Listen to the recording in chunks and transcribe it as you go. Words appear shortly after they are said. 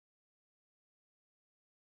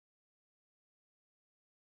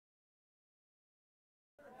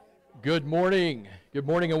Good morning. Good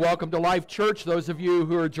morning and welcome to Life Church. Those of you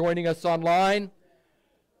who are joining us online,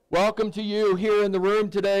 welcome to you here in the room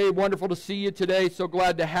today. Wonderful to see you today. So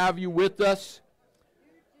glad to have you with us.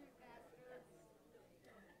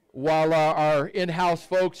 While our in-house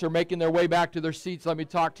folks are making their way back to their seats, let me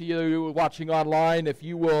talk to you watching online. If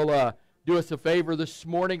you will do us a favor this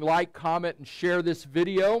morning, like, comment, and share this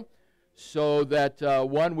video so that,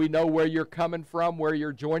 one, we know where you're coming from, where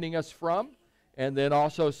you're joining us from. And then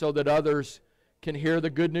also so that others can hear the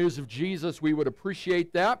good news of Jesus. We would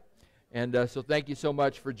appreciate that. And so thank you so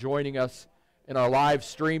much for joining us in our live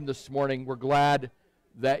stream this morning. We're glad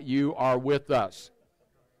that you are with us.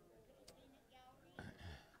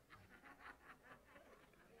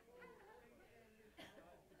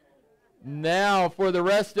 Now, for the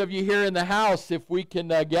rest of you here in the house, if we can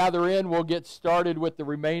gather in, we'll get started with the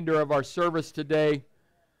remainder of our service today.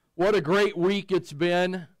 What a great week it's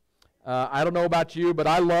been. I don't know about you, but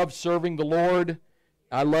I love serving the Lord.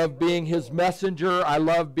 I love being His messenger. I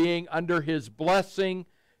love being under His blessing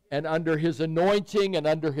and under His anointing and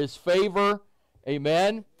under His favor.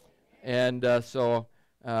 Amen. And so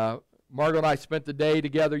Margot and I spent the day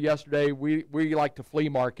together yesterday. We like to flea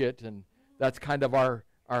market, and that's kind of our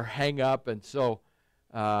hang-up. And so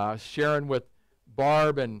sharing with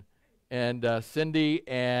Barb and Cindy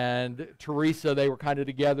and Teresa, they were kind of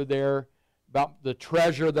together there, about the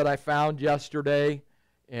treasure that I found yesterday,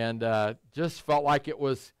 and just felt like it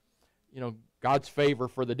was, God's favor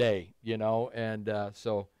for the day, and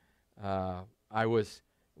so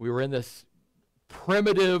we were in this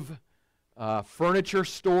primitive furniture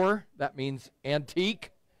store, that means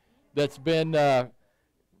antique, that's been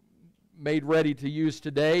made ready to use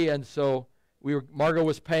today, and so Margot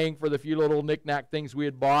was paying for the few little knick-knack things we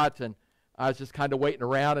had bought, and I was just kind of waiting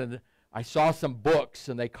around, and I saw some books,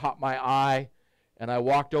 and they caught my eye, and I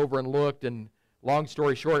walked over and looked, and long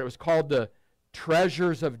story short, it was called The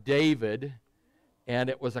Treasures of David, and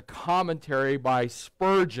it was a commentary by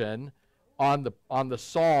Spurgeon on the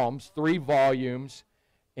Psalms, 3 volumes,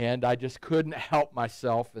 and I just couldn't help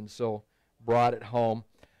myself, and so brought it home.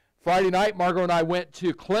 Friday night, Margot and I went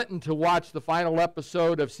to Clinton to watch the final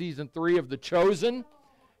episode of Season 3 of The Chosen,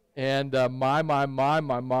 and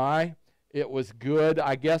my. It was good.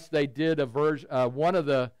 I guess they did one of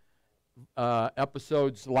the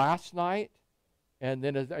episodes last night, and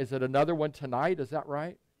then is it another one tonight? Is that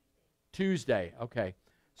right? Tuesday. Okay.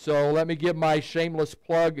 So let me give my shameless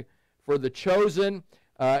plug for The Chosen.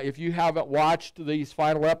 If you haven't watched these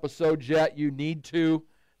final episodes yet, you need to.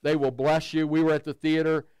 They will bless you. We were at the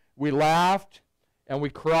theater. We laughed, and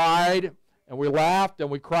we cried, and we laughed, and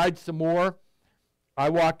we cried some more. I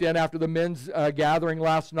walked in after the men's gathering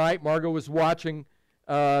last night. Margot was watching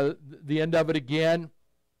the end of it again,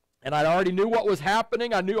 and I already knew what was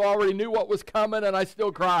happening. I already knew what was coming, and I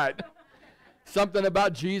still cried. Something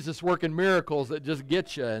about Jesus working miracles that just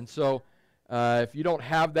gets you, and so if you don't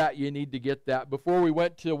have that, you need to get that. Before we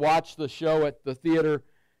went to watch the show at the theater,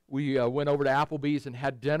 we went over to Applebee's and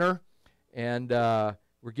had dinner, and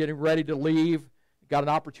we're getting ready to leave. Got an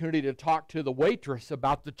opportunity to talk to the waitress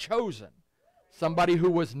about The Chosen. Somebody who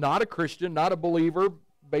was not a Christian, not a believer,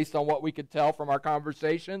 based on what we could tell from our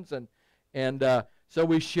conversations. And so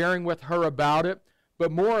we sharing with her about it.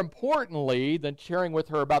 But more importantly than sharing with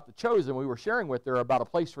her about The Chosen, we were sharing with her about a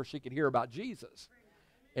place where she could hear about Jesus.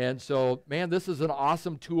 And so, man, this is an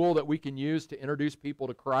awesome tool that we can use to introduce people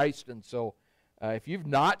to Christ. And so if you've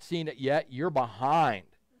not seen it yet, you're behind.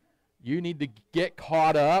 You need to get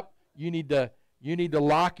caught up. You need to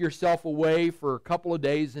lock yourself away for a couple of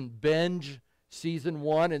days and binge Season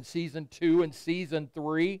 1 and Season 2 and Season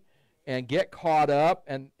 3 and get caught up.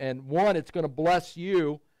 And one, it's going to bless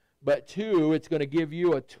you, but two, it's going to give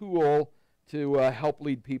you a tool to help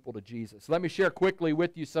lead people to Jesus. Let me share quickly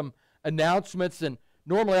with you some announcements. And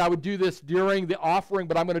normally I would do this during the offering,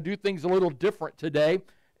 but I'm going to do things a little different today.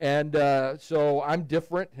 And so I'm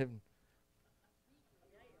different.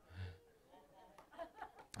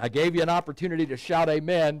 I gave you an opportunity to shout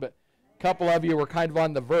amen, but a couple of you were kind of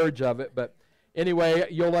on the verge of it. But anyway,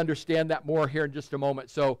 you'll understand that more here in just a moment.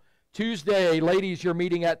 So Tuesday, ladies, you're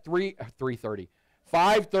meeting at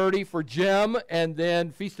 5:30 for gym, and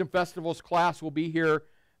then Feast and Festivals class will be here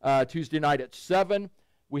Tuesday night at 7.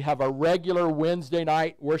 We have a regular Wednesday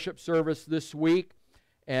night worship service this week,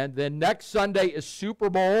 and then next Sunday is Super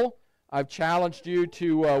Bowl. I've challenged you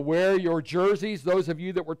to wear your jerseys. Those of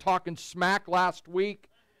you that were talking smack last week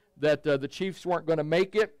that the Chiefs weren't going to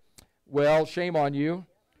make it, well, shame on you.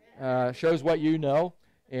 Shows what you know.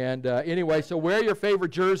 And anyway, so wear your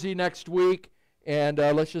favorite jersey next week, and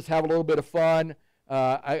let's just have a little bit of fun.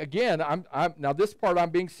 Again, now this part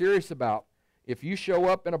I'm being serious about. if you show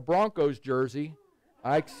up in a Broncos jersey,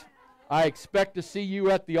 I expect to see you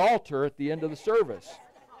at the altar at the end of the service,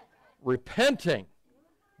 repenting,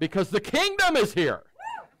 because the kingdom is here.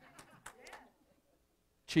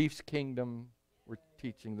 Chiefs kingdom, we're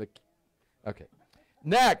teaching the... Okay.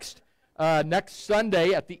 Next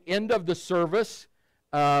Sunday at the end of the service,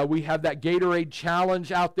 we have that Gatorade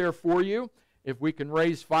challenge out there for you. If we can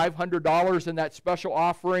raise $500 in that special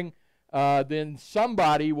offering, then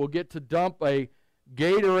somebody will get to dump a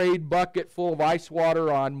Gatorade bucket full of ice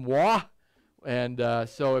water on moi. And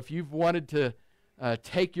so if you've wanted to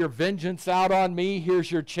take your vengeance out on me,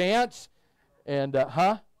 here's your chance. And,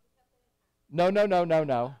 No.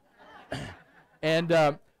 And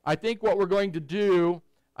I think what we're going to do,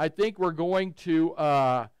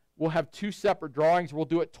 we'll have two separate drawings. We'll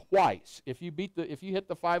do it twice. If you hit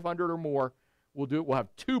the 500 or more, we'll have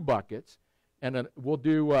two buckets, and then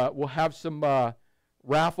we'll have some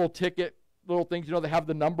raffle ticket little things, that have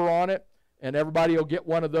the number on it, and everybody will get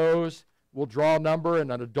one of those. We'll draw a number,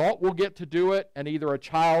 and an adult will get to do it, and either a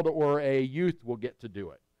child or a youth will get to do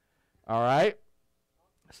it. All right?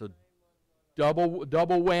 So double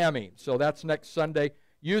whammy. So that's next Sunday.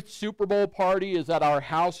 Youth Super Bowl party is at our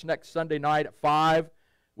house next Sunday night at 5.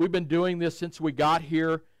 We've been doing this since we got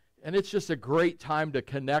here, and it's just a great time to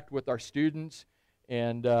connect with our students.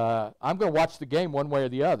 And I'm going to watch the game one way or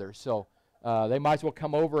the other, so they might as well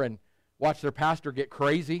come over and watch their pastor get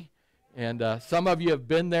crazy. And some of you have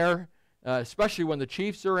been there, especially when the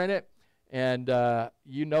Chiefs are in it, and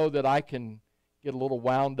you know that I can get a little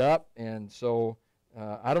wound up. And so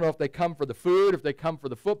I don't know if they come for the food, if they come for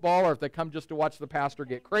the football, or if they come just to watch the pastor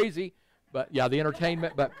get crazy. But, yeah, the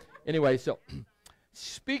entertainment. But anyway, so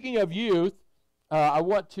speaking of youth, I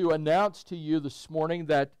want to announce to you this morning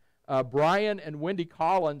that Brian and Wendy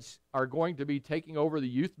Collins are going to be taking over the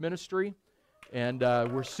youth ministry, and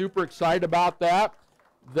we're super excited about that.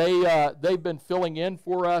 They've been filling in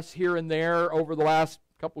for us here and there over the last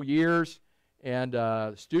couple years,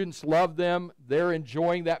 and students love them. They're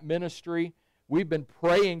enjoying that ministry. We've been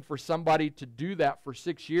praying for somebody to do that for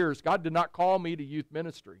 6 years. God did not call me to youth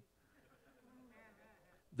ministry.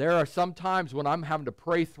 There are some times when I'm having to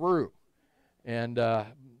pray through, and I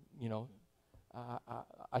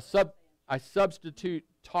substitute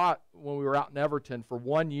taught when we were out in Everton for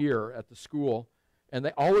 1 year at the school, and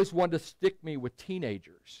they always wanted to stick me with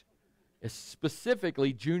teenagers,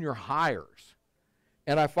 specifically junior hires.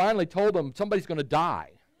 And I finally told them, somebody's going to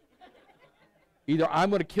die. Either I'm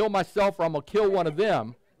going to kill myself or I'm going to kill one of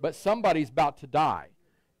them, but somebody's about to die.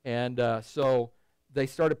 And so they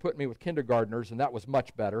started putting me with kindergartners, and that was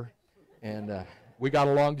much better. And we got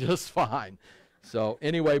along just fine. So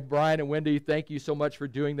anyway, Brian and Wendy, thank you so much for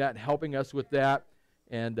doing that and helping us with that.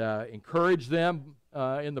 And encourage them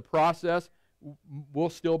in the process. We'll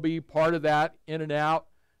still be part of that, in and out.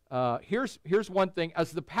 Here's one thing.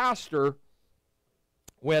 As the pastor,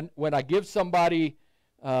 when I give somebody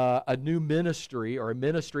a new ministry or a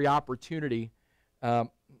ministry opportunity, I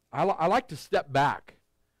like to step back,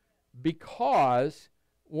 because,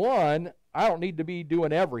 one, I don't need to be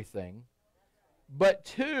doing everything, but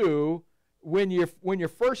two, when you're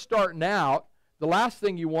first starting out, the last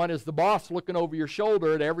thing you want is the boss looking over your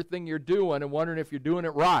shoulder at everything you're doing and wondering if you're doing it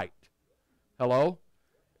right. Hello?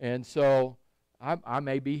 And so I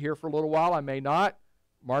may be here for a little while. I may not.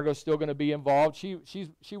 Margot's still going to be involved. She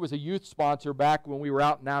was a youth sponsor back when we were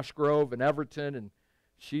out in Ash Grove and Everton, and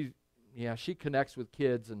she connects with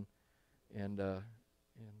kids, and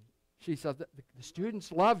she said the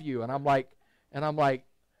students love you, and I'm like,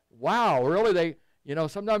 wow, really? They,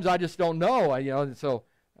 sometimes I just don't know, and so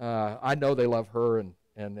I know they love her and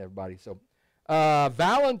everybody. So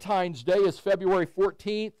Valentine's Day is February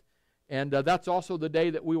 14th, and that's also the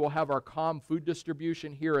day that we will have our COM food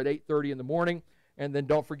distribution here at 8:30 in the morning. And then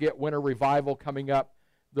don't forget Winter Revival coming up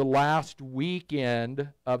the last weekend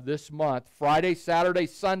of this month, Friday, Saturday,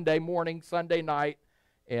 Sunday morning, Sunday night,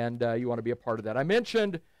 and you want to be a part of that. I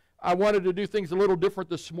mentioned I wanted to do things a little different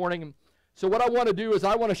this morning. So what I want to do is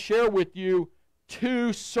I want to share with you 2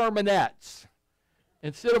 sermonettes.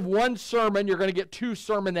 Instead of one sermon, you're going to get 2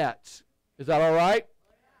 sermonettes. Is that all right?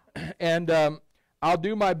 And I'll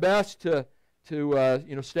do my best to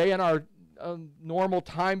stay in our normal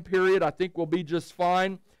time period. I think we'll be just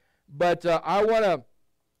fine. But I want to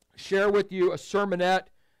share with you a sermonette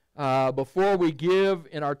before we give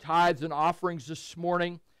in our tithes and offerings this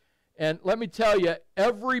morning. And let me tell you,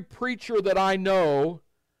 every preacher that I know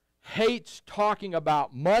hates talking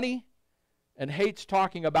about money and hates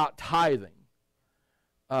talking about tithing.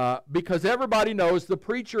 Because everybody knows the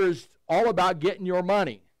preacher is all about getting your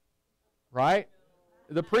money, right?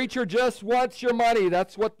 The preacher just wants your money.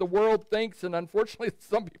 That's what the world thinks, and unfortunately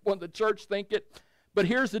some people in the church think it. But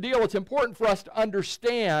here's the deal. It's important for us to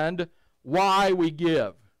understand why we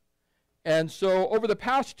give. And so over the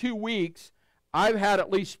past 2 weeks, I've had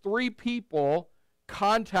at least 3 people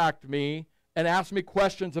contact me and ask me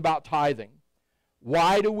questions about tithing.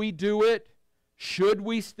 Why do we do it? Should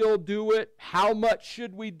we still do it? How much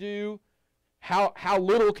should we do? How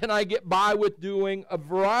little can I get by with doing? A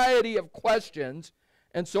variety of questions.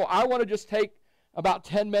 And so I want to just take about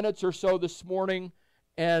 10 minutes or so this morning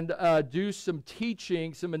and do some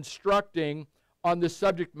teaching, some instructing on this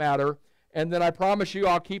subject matter. And then I promise you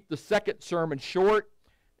I'll keep the second sermon short.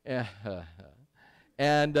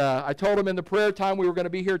 And I told them in the prayer time we were going to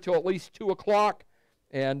be here till at least 2 o'clock.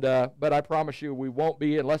 But I promise you we won't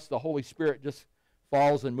be unless the Holy Spirit just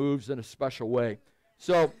falls and moves in a special way.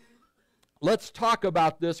 So let's talk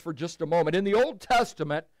about this for just a moment. In the Old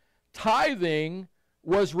Testament, tithing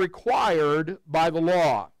was required by the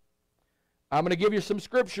law. I'm going to give you some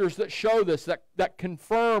scriptures that show this, that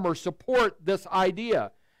confirm or support this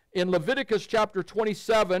idea. In Leviticus chapter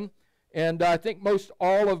 27, and I think most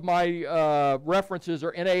all of my references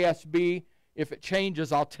are NASB. If it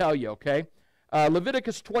changes, I'll tell you, okay?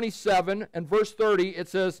 Leviticus 27 and verse 30, it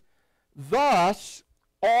says, "Thus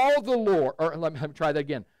all the Lord," or let me try that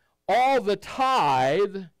again, "all the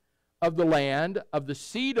tithe of the land, of the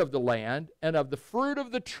seed of the land, and of the fruit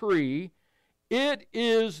of the tree, it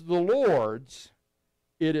is the Lord's,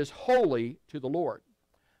 it is holy to the Lord."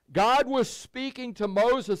 God was speaking to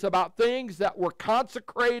Moses about things that were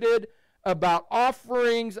consecrated, about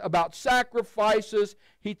offerings, about sacrifices.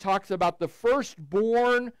 He talks about the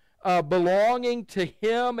firstborn belonging to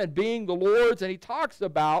him and being the Lord's, and he talks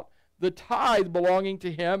about the tithe belonging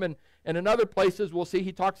to him, and in other places we'll see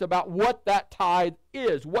he talks about what that tithe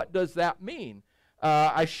is. What does that mean?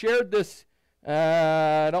 I shared this,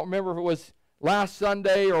 I don't remember if it was last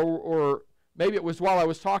Sunday or maybe it was while I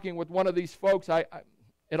was talking with one of these folks.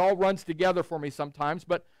 It all runs together for me sometimes,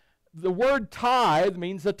 but the word tithe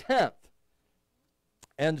means a tenth.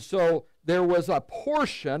 And so there was a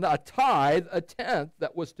portion, a tithe, a tenth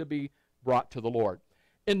that was to be brought to the Lord.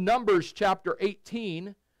 In Numbers chapter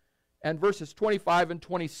 18 and verses 25 and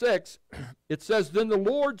 26, it says, "Then the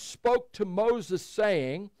Lord spoke to Moses,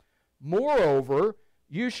 saying, Moreover,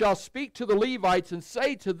 you shall speak to the Levites and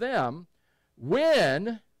say to them,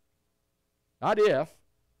 when," not if,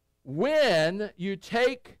 "when you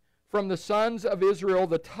take from the sons of Israel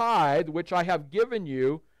the tithe which I have given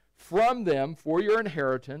you from them for your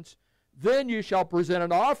inheritance, then you shall present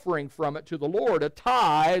an offering from it to the Lord, a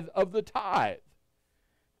tithe of the tithe."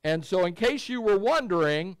 And so in case you were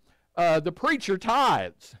wondering, the preacher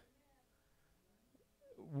tithes.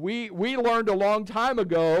 We learned a long time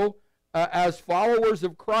ago as followers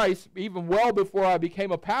of Christ, even well before I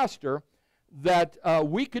became a pastor, that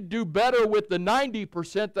we could do better with the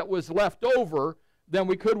 90% that was left over than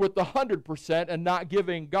we could with the 100% and not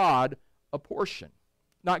giving God a portion,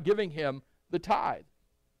 not giving him the tithe.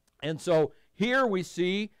 And so here we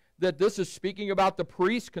see that this is speaking about the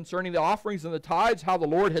priests concerning the offerings and the tithes, how the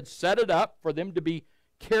Lord had set it up for them to be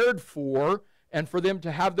cared for and for them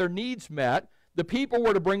to have their needs met. The people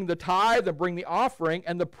were to bring the tithe and bring the offering,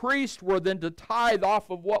 and the priests were then to tithe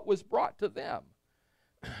off of what was brought to them.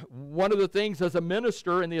 One of the things as a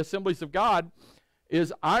minister in the Assemblies of God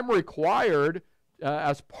is I'm required,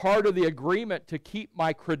 as part of the agreement to keep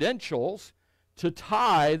my credentials, to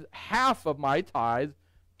tithe half of my tithe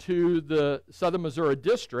to the Southern Missouri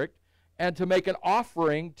District and to make an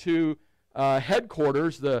offering to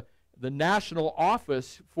headquarters, the national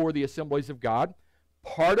office for the Assemblies of God.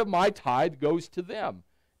 Part of my tithe goes to them.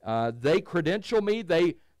 They credential me.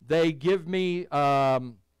 They give me, I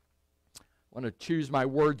want to choose my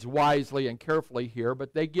words wisely and carefully here,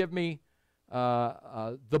 but they give me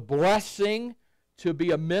the blessing to be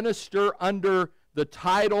a minister under the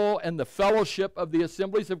title and the fellowship of the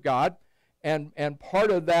Assemblies of God. And part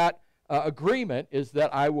of that agreement is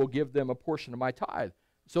that I will give them a portion of my tithe.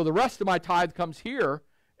 So the rest of my tithe comes here,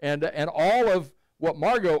 and all of what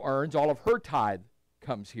Margot earns, all of her tithe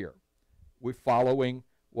comes here. We're following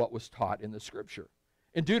what was taught in the Scripture.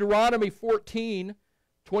 In Deuteronomy 14,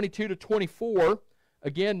 22 to 24,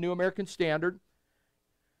 again, New American Standard,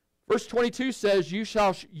 verse 22 says, you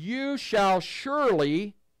shall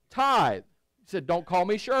surely tithe. He said, don't call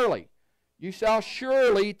me Shirley. You shall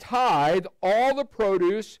surely tithe all the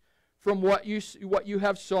produce from what you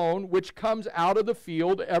have sown, which comes out of the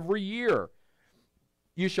field every year.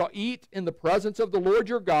 You shall eat in the presence of the Lord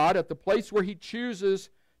your God at the place where he chooses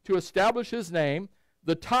to establish his name,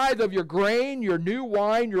 the tithe of your grain, your new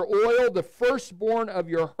wine, your oil, the firstborn of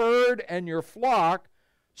your herd and your flock,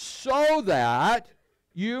 so that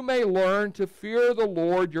you may learn to fear the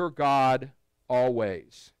Lord your God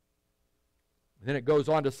always. Then it goes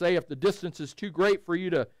on to say, if the distance is too great for you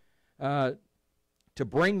to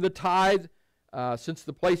bring the tithe, since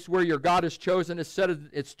the place where your God has chosen is said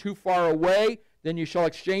it's too far away, then you shall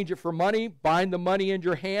exchange it for money, bind the money in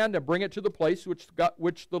your hand, and bring it to the place which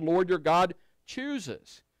the Lord your God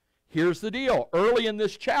chooses. Here's the deal. Early in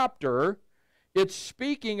this chapter, it's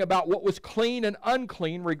speaking about what was clean and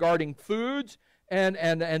unclean regarding foods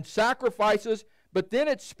and sacrifices, but then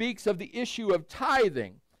it speaks of the issue of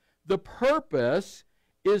tithing. The purpose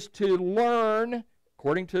is to learn,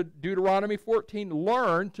 according to Deuteronomy 14,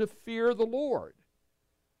 learn to fear the Lord.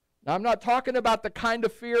 Now, I'm not talking about the kind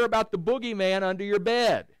of fear about the boogeyman under your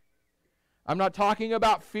bed. I'm not talking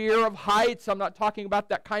about fear of heights. I'm not talking about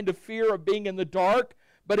that kind of fear of being in the dark.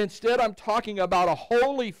 But instead, I'm talking about a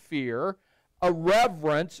holy fear, a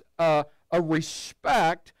reverence, a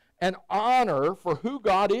respect, an honor for who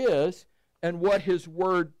God is and what His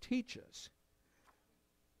Word teaches.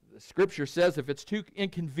 The Scripture says if it's too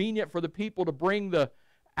inconvenient for the people to bring the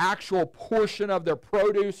actual portion of their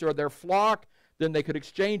produce or their flock, then they could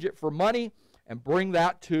exchange it for money and bring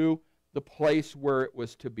that to the place where it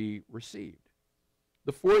was to be received.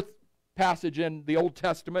 The fourth passage in the Old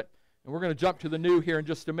Testament, and we're going to jump to the New here in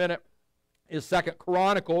just a minute, is 2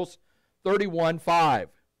 Chronicles 31:5.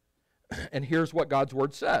 And here's what God's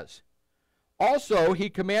Word says. Also, he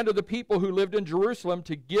commanded the people who lived in Jerusalem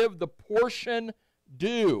to give the portion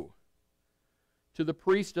due to the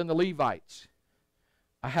priests and the Levites.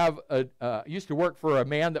 I used to work for a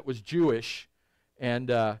man that was Jewish,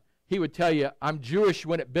 and he would tell you, I'm Jewish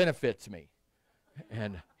when it benefits me.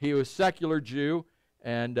 And he was a secular Jew,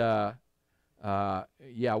 and when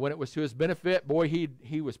it was to his benefit, boy,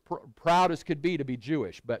 he was proud as could be to be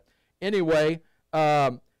Jewish. But anyway,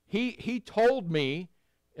 he told me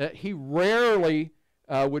he rarely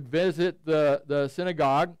would visit the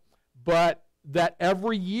synagogue, but that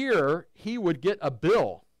every year he would get a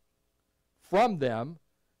bill from them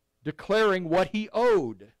declaring what he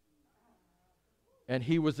owed. And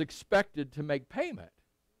he was expected to make payment.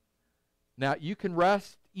 Now, you can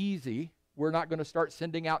rest easy. We're not going to start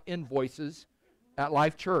sending out invoices at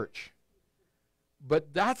Life Church.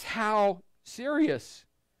 But that's how serious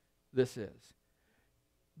this is.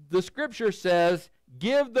 The Scripture says,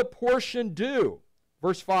 give the portion due.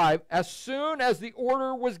 Verse 5, as soon as the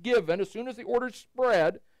order was given, as soon as the order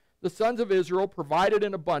spread, the sons of Israel provided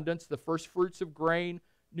in abundance the first fruits of grain,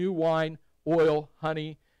 new wine, oil,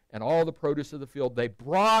 honey, and all the produce of the field. They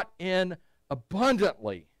brought in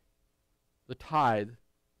abundantly the tithe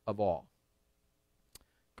of all.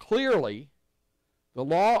 Clearly, the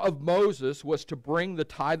law of Moses was to bring the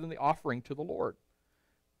tithe and the offering to the Lord.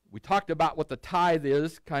 We talked about what the tithe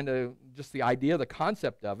is, kind of just the idea, the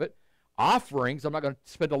concept of it. Offerings, I'm not going to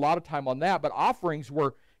spend a lot of time on that, but offerings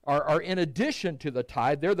are in addition to the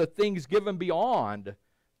tithe. They're the things given beyond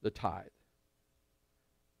the tithe.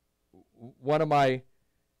 One of my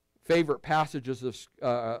favorite passages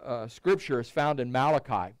of Scripture is found in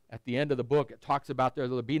Malachi. At the end of the book, it talks about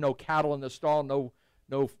there'll be no cattle in the stall,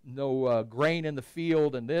 no grain in the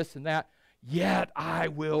field, and this and that. Yet I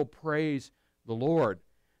will praise the Lord.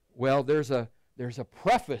 Well, there's a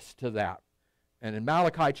preface to that. And in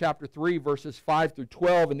Malachi chapter 3, verses 5 through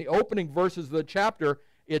 12, in the opening verses of the chapter,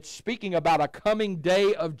 it's speaking about a coming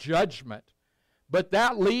day of judgment. But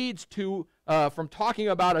that leads to, from talking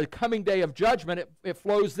about a coming day of judgment, it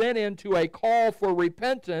flows then into a call for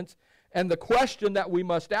repentance. And the question that we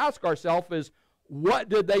must ask ourselves is, what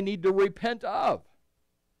did they need to repent of?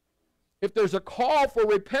 If there's a call for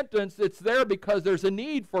repentance, it's there because there's a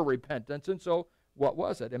need for repentance. And so, what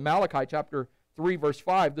was it? In Malachi chapter 3, verse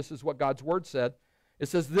 5, this is what God's Word said. It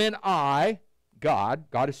says, then I, God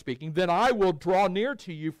is speaking, then I will draw near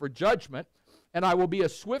to you for judgment, and I will be a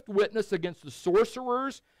swift witness against the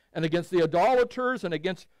sorcerers, and against the idolaters, and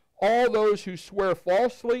against all those who swear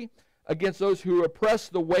falsely, against those who oppress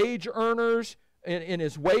the wage earners in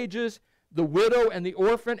his wages, the widow and the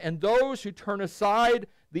orphan, and those who turn aside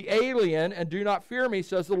the alien and do not fear me,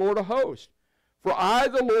 says the Lord of hosts. For I,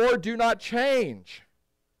 the Lord, do not change.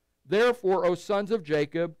 Therefore, O sons of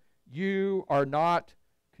Jacob, you are not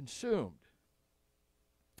consumed.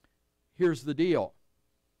 Here's the deal.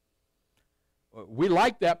 We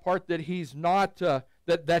like that part that he's not,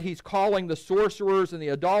 that he's calling the sorcerers and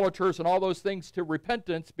the idolaters and all those things to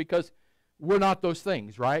repentance, because we're not those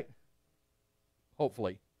things, right?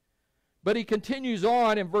 Hopefully. But he continues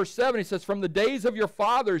on in verse 7. He says, from the days of your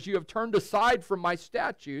fathers you have turned aside from my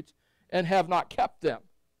statutes and have not kept them.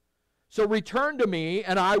 So return to me,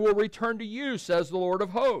 and I will return to you, says the Lord of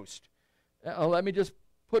hosts. Let me just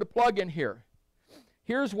put a plug in here.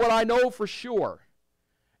 Here's what I know for sure.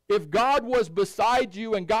 If God was beside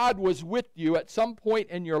you and God was with you at some point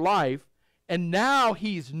in your life, and now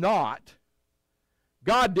He's not,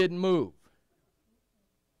 God didn't move.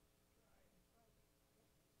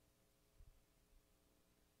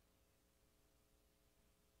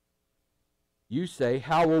 You say,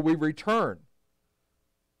 how will we return?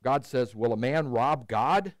 God says, will a man rob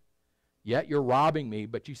God? Yet you're robbing me.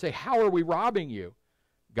 But you say, how are we robbing you?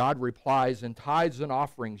 God replies, in tithes and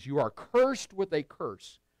offerings, you are cursed with a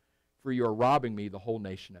curse, for you are robbing me, the whole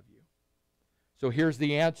nation of you. So here's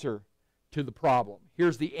the answer to the problem.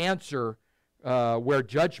 Here's the answer where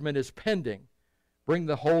judgment is pending. Bring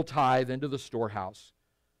the whole tithe into the storehouse,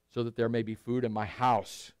 so that there may be food in my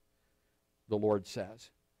house, the Lord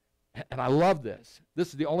says. And I love this. This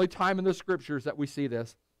is the only time in the Scriptures that we see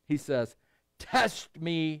this. He says, test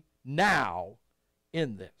me now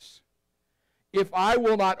in this. If I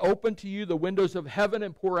will not open to you the windows of heaven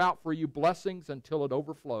and pour out for you blessings until it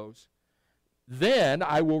overflows, then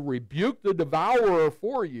I will rebuke the devourer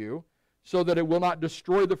for you, so that it will not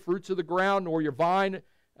destroy the fruits of the ground, nor your vine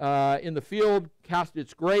in the field cast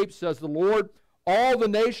its grapes, says the Lord. All the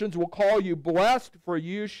nations will call you blessed, for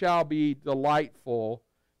you shall be delightful.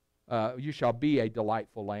 You shall be a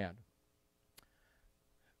delightful land.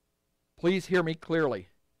 Please hear me clearly.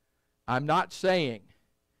 I'm not saying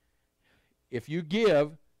if you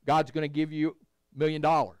give, God's going to give you $1 million.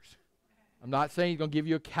 I'm not saying He's going to give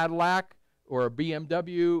you a Cadillac or a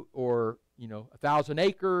BMW or 1,000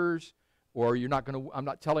 acres, or you're not going to. I'm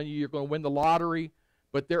not telling you you're going to win the lottery,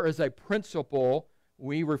 but there is a principle.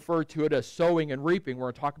 We refer to it as sowing and reaping. We're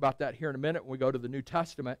going to talk about that here in a minute when we go to the New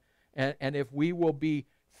Testament. And if we will be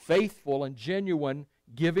faithful and genuine,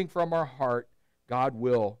 giving from our heart, God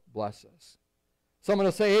will bless us. Someone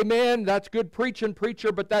will say, amen, that's good preaching,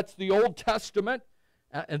 preacher, but that's the Old Testament.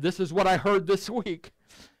 And this is what I heard this week.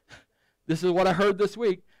 This is what I heard this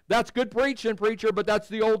week. That's good preaching, preacher, but that's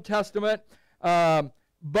the Old Testament.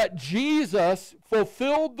 But Jesus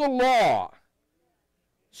fulfilled the law.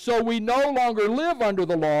 So we no longer live under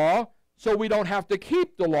the law, so we don't have to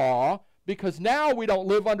keep the law, because now we don't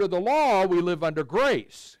live under the law, we live under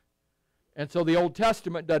grace. And so the Old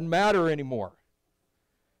Testament doesn't matter anymore.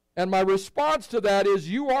 And my response to that is,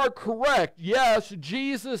 you are correct. Yes,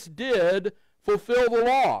 Jesus did fulfill the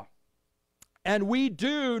law. And we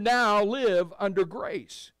do now live under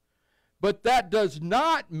grace. But that does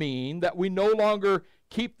not mean that we no longer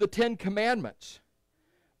keep the 10 Commandments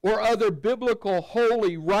or other biblical,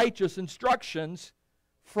 holy, righteous instructions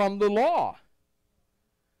from the law.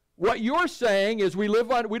 What you're saying is we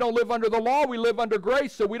don't live under the law, we live under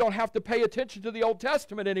grace, so we don't have to pay attention to the Old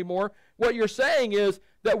Testament anymore. What you're saying is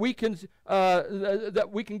that we can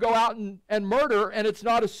go out and murder, and it's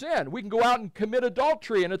not a sin. We can go out and commit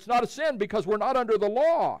adultery, and it's not a sin because we're not under the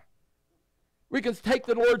law. We can take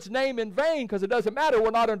the Lord's name in vain because it doesn't matter.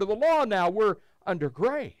 We're not under the law now. We're under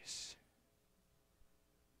grace.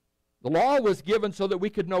 The law was given so that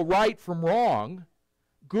we could know right from wrong,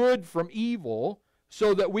 good from evil,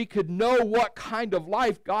 so that we could know what kind of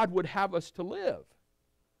life God would have us to live.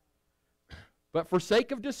 But for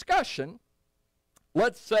sake of discussion,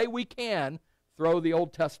 let's say we can throw the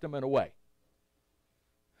Old Testament away.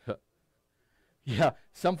 Yeah,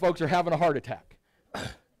 some folks are having a heart attack.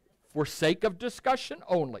 For sake of discussion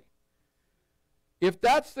only. If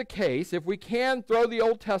that's the case, if we can throw the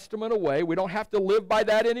Old Testament away, we don't have to live by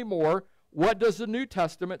that anymore, what does the New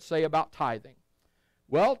Testament say about tithing?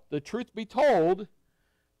 Well, the truth be told,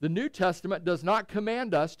 the New Testament does not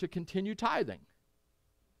command us to continue tithing.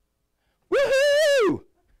 Woohoo!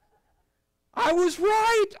 I was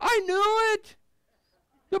right. I knew it.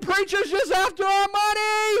 The preacher's just after our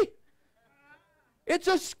money. It's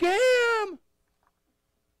a scam.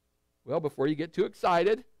 Well, before you get too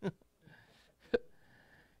excited,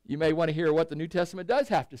 you may want to hear what the New Testament does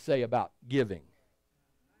have to say about giving.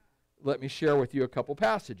 Let me share with you a couple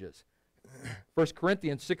passages. 1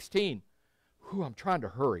 Corinthians 16. I'm trying to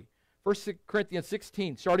hurry. 1 Corinthians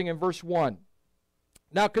 16, starting in verse 1.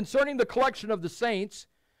 Now concerning the collection of the saints,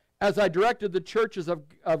 as I directed the churches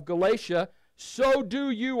of Galatia, so do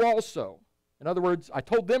you also. In other words, I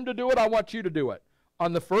told them to do it, I want you to do it.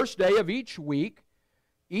 On the first day of each week,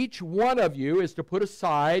 each one of you is to put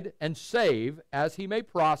aside and save as he may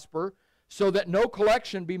prosper, so that no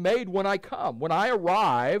collection be made when I come. When I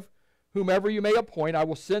arrive, whomever you may appoint, I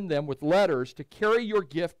will send them with letters to carry your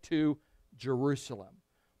gift to Jerusalem.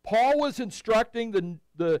 Paul was instructing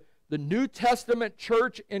the New Testament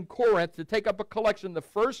church in Corinth to take up a collection the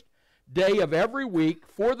first day of every week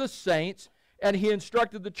for the saints, and he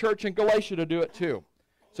instructed the church in Galatia to do it too.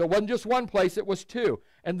 So it wasn't just one place, it was two.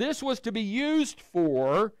 And this was to be used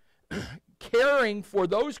for caring for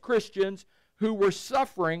those Christians who were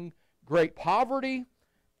suffering great poverty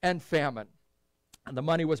and famine. And the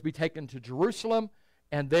money was to be taken to Jerusalem,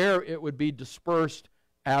 and there it would be dispersed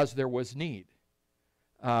as there was need.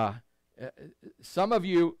 Some of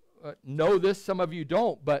you know this, some of you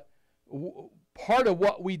don't, but part of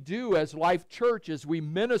what we do as Life Church is we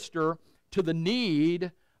minister to the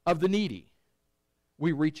need of the needy.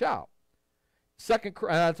 We reach out.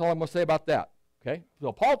 That's all I'm going to say about that. Okay?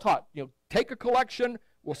 So Paul taught, take a collection,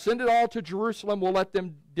 we'll send it all to Jerusalem, we'll let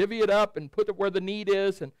them divvy it up and put it where the need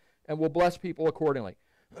is, and we'll bless people accordingly.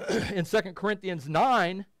 In 2 Corinthians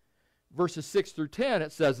 9, verses 6 through 10,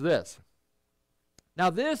 it says this. Now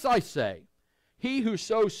this I say, he who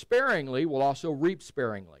sows sparingly will also reap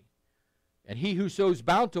sparingly, and he who sows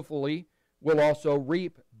bountifully will also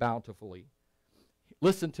reap bountifully.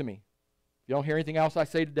 Listen to me. If you don't hear anything else I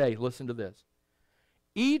say today, listen to this.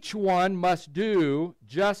 Each one must do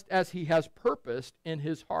just as he has purposed in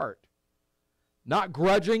his heart, not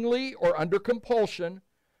grudgingly or under compulsion,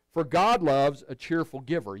 for God loves a cheerful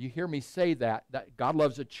giver. You hear me say that God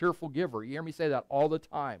loves a cheerful giver. You hear me say that all the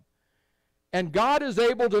time. And God is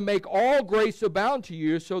able to make all grace abound to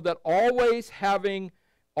you, so that always having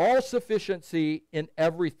all sufficiency in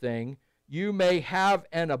everything, you may have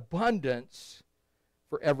an abundance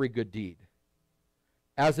for every good deed.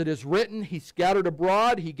 As it is written, he scattered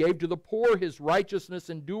abroad, he gave to the poor, his righteousness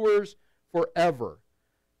endures forever.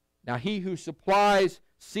 Now he who supplies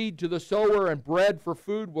seed to the sower and bread for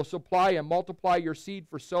food will supply and multiply your seed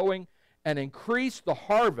for sowing and increase the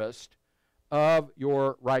harvest of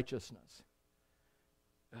your righteousness.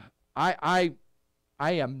 I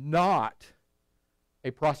am not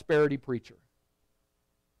a prosperity preacher.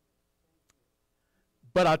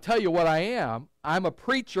 But I'll tell you what I am. I'm a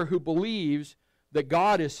preacher who believes that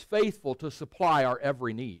God is faithful to supply our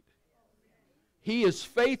every need. He is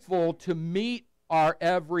faithful to meet our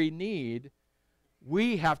every need.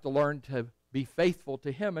 We have to learn to be faithful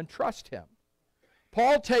to Him and trust Him.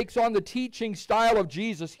 Paul takes on the teaching style of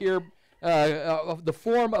Jesus here, of the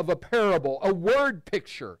form of a parable, a word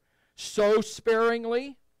picture. Sow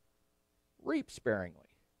sparingly, reap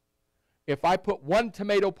sparingly. If I put one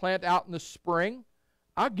tomato plant out in the spring,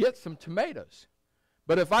 I'll get some tomatoes.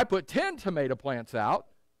 But if I put 10 tomato plants out,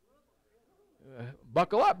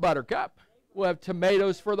 buckle up, Buttercup. We'll have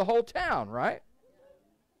tomatoes for the whole town, right?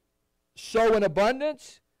 Sow in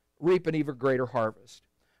abundance, reap an even greater harvest.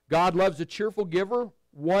 God loves a cheerful giver,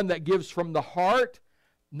 one that gives from the heart,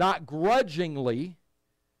 not grudgingly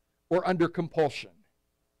or under compulsion.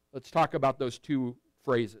 Let's talk about those two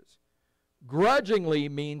phrases. Grudgingly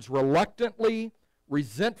means reluctantly,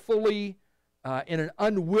 resentfully, in an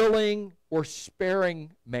unwilling or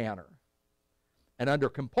sparing manner. And under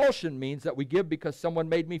compulsion means that we give because someone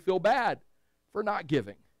made me feel bad for not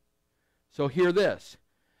giving. So hear this.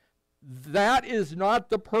 That is not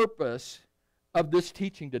the purpose of this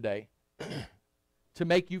teaching today. To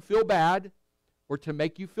make you feel bad or to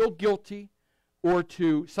make you feel guilty or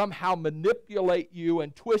to somehow manipulate you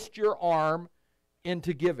and twist your arm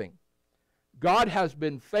into giving. God has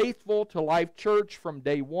been faithful to Life Church from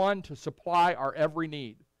day one to supply our every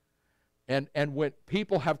need. And when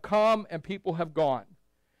people have come and people have gone.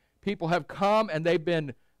 People have come and they've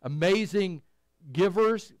been amazing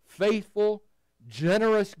givers, faithful,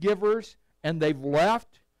 generous givers, and they've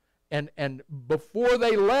left. And before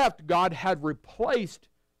they left, God had replaced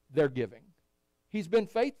their giving. He's been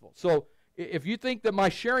faithful. So if you think that my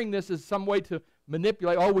sharing this is some way to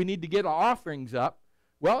manipulate, we need to get our offerings up,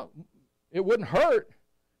 well, it wouldn't hurt.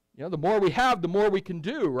 The more we have, the more we can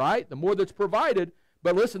do, right? The more that's provided.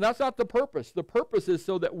 But listen, that's not the purpose. The purpose is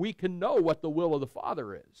so that we can know what the will of the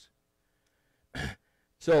Father is.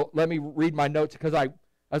 So let me read my notes, because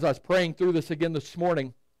as I was praying through this again this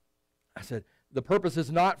morning, I said, the purpose is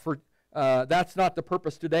not for, that's not the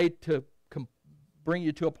purpose today to bring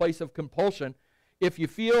you to a place of compulsion. If you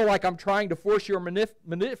feel like I'm trying to force you or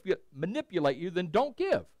manipulate you, then don't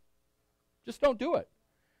give. Just don't do it.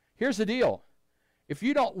 Here's the deal. If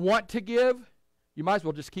you don't want to give, you might as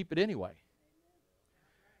well just keep it anyway.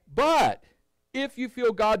 But if you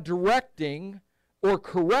feel God directing or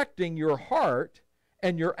correcting your heart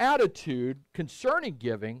and your attitude concerning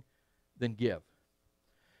giving, then give.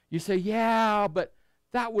 You say, yeah, but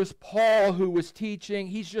that was Paul who was teaching.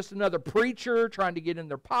 He's just another preacher trying to get in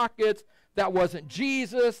their pockets. That wasn't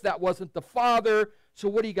Jesus. That wasn't the Father. So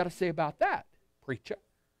what do you got to say about that, preacher?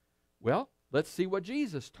 Well, let's see what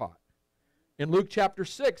Jesus taught. In Luke chapter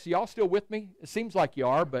 6, y'all still with me? It seems like you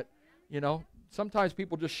are, but, sometimes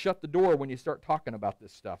people just shut the door when you start talking about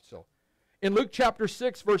this stuff. So, In Luke chapter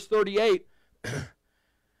 6, verse 38,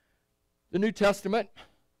 the New Testament,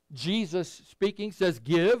 Jesus speaking says,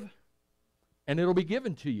 give, and it'll be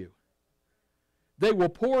given to you. They will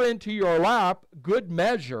pour into your lap good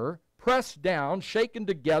measure, pressed down, shaken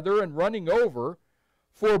together, and running over.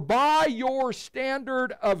 For by your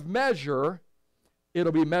standard of measure,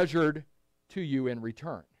 it'll be measured to you in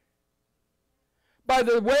return. By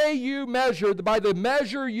the way you measure, by the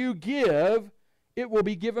measure you give, it will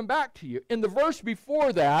be given back to you. In the verse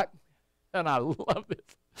before that, and I love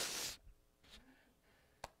this,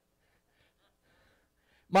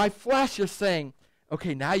 my flesh is saying,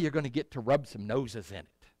 okay, now you're going to get to rub some noses in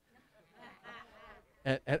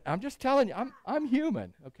it. And I'm just telling you, I'm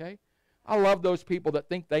human, okay? I love those people that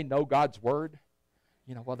think they know God's word.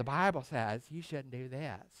 You know, well, the Bible says you shouldn't do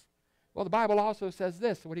this. Well, the Bible also says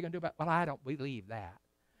this. So what are you going to do about it? Well, I don't believe that.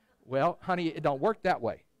 Well, honey, it don't work that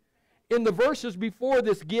way. In the verses before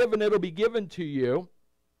this, give and it'll be given to you,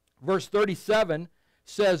 verse 37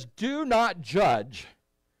 says, do not judge,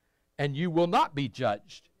 and you will not be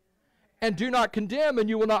judged. And do not condemn, and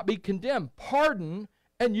you will not be condemned. Pardon,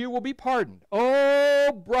 and you will be pardoned.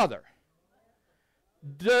 Oh, brother,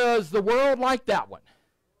 does the world like that one?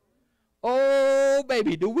 Oh,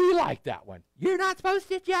 baby, do we like that one? You're not supposed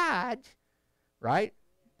to judge, right?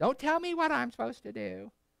 Don't tell me what I'm supposed to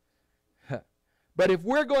do. But if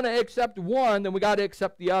we're going to accept one, then we got to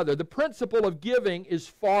accept the other. The principle of giving is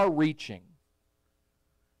far-reaching.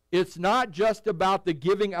 It's not just about the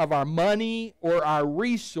giving of our money or our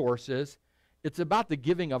resources. It's about the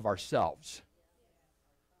giving of ourselves,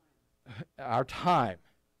 our time.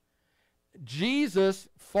 Jesus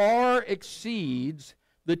far exceeds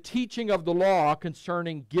the teaching of the law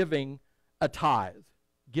concerning giving a tithe,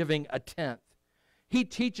 giving a tenth. He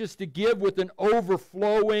teaches to give with an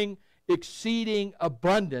overflowing, exceeding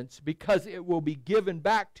abundance because it will be given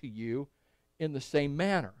back to you in the same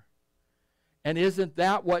manner. And isn't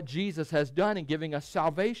that what Jesus has done in giving us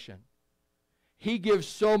salvation? He gives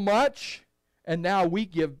so much, and now we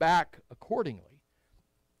give back accordingly.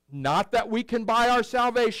 Not that we can buy our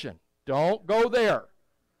salvation. Don't go there.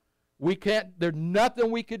 We can't, there's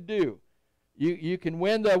nothing we could do. You can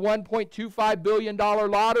win the $1.25 billion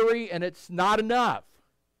lottery, and it's not enough.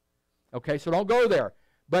 Okay, so don't go there.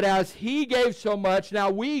 But as He gave so much, now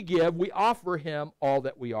we give, we offer Him all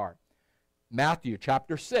that we are. Matthew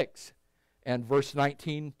chapter 6 and verse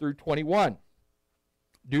 19 through 21.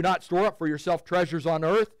 Do not store up for yourself treasures on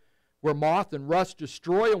earth, where moth and rust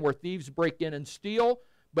destroy and where thieves break in and steal,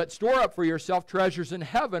 but store up for yourself treasures in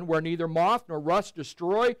heaven, where neither moth nor rust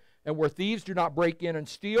destroy and where thieves do not break in and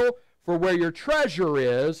steal. For where your treasure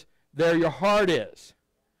is, there your heart is.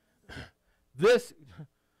 This,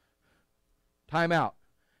 time out.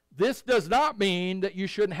 This does not mean that you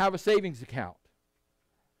shouldn't have a savings account.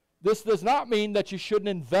 This does not mean that you shouldn't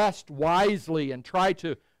invest wisely and try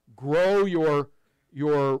to grow your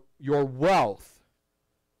wealth.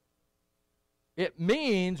 It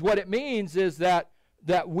means, what it means is that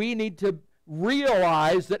we need to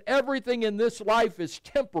realize that everything in this life is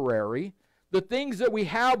temporary. The things that we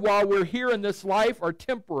have while we're here in this life are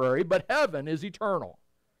temporary, but heaven is eternal.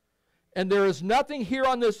 And there is nothing here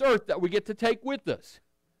on this earth that we get to take with us.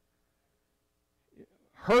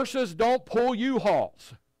 Hearses don't pull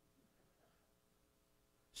U-Hauls.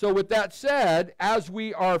 So with that said, as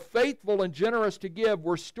we are faithful and generous to give,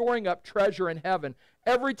 we're storing up treasure in heaven.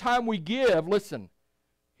 Every time we give, listen,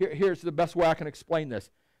 here's the best way I can explain this.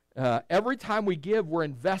 Every time we give, we're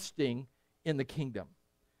investing in the kingdom.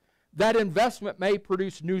 That investment may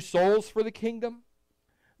produce new souls for the kingdom.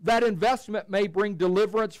 That investment may bring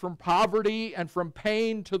deliverance from poverty and from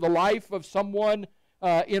pain to the life of someone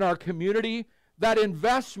in our community. That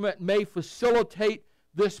investment may facilitate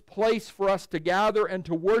this place for us to gather and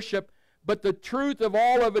to worship. But the truth of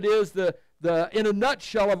all of it is, in a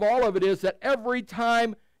nutshell of all of it is that every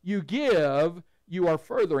time you give, you are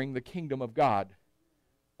furthering the kingdom of God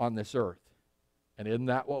on this earth. And isn't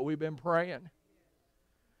that what we've been praying?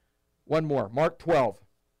 One more, Mark 12,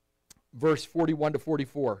 verse 41 to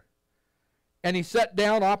 44. And he sat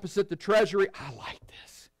down opposite the treasury. I like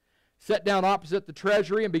this. Sat down opposite the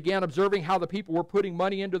treasury and began observing how the people were putting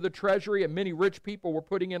money into the treasury, and many rich people were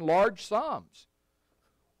putting in large sums.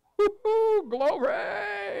 Woo-hoo,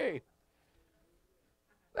 glory!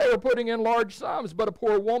 They were putting in large sums, but a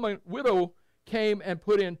poor widow came and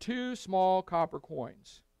put in 2 small copper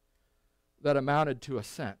coins that amounted to a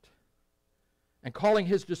cent. And calling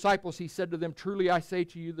his disciples, he said to them, truly I say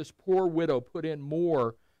to you, this poor widow put in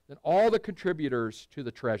more than all the contributors to the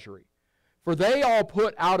treasury. For they all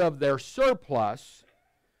put out of their surplus,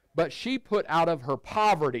 but she put out of her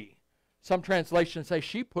poverty Some translations say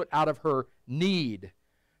she put out of her need.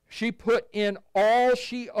 She put in all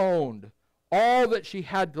she owned, all that she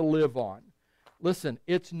had to live on. Listen,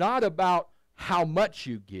 it's not about how much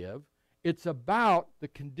you give. It's about the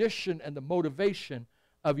condition and the motivation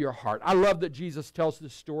of your heart. I love that Jesus tells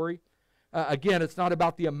this story. Again, it's not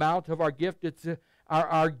about the amount of our gift. It's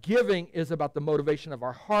our giving is about the motivation of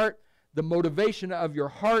our heart. The motivation of your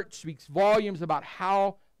heart speaks volumes about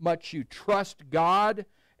how much you trust God,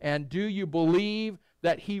 and do you believe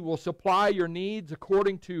that He will supply your needs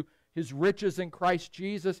according to His riches in Christ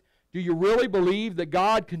Jesus? Do you really believe that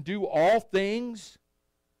God can do all things,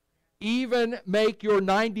 even make your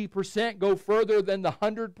 90% go further than the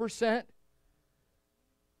 100%?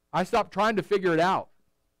 I stopped trying to figure it out.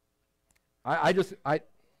 I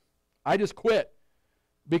just quit,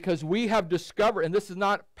 because we have discovered, and this is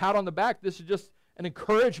not a pat on the back, this is just an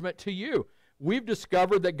encouragement to you. We've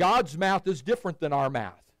discovered that God's math is different than our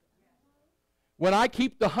math. When I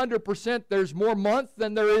keep the 100%, there's more month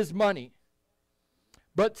than there is money.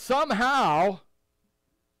 But somehow,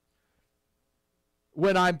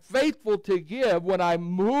 when I'm faithful to give, when I'm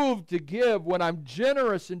moved to give, when I'm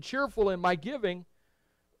generous and cheerful in my giving,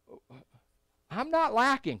 I'm not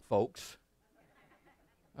lacking, folks.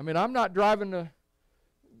 I mean, I'm not driving a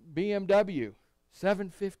BMW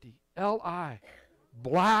 750 Li,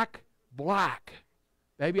 black.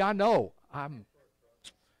 Baby, I know.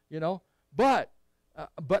 But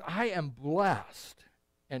I am blessed,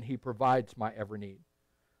 and He provides my every need.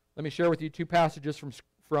 Let me share with you two passages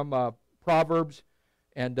from Proverbs,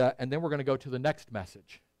 and then we're going to go to the next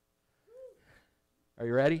message. Are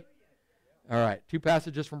you ready? All right, two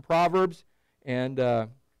passages from Proverbs, and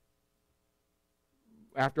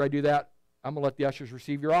after I do that, I'm going to let the ushers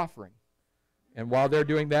receive your offering. And while they're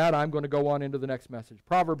doing that, I'm going to go on into the next message.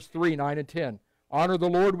 Proverbs 3, 9 and 10. Honor the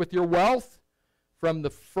Lord with your wealth, from the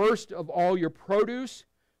first of all your produce,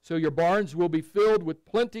 so your barns will be filled with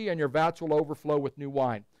plenty and your vats will overflow with new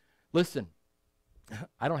wine. Listen,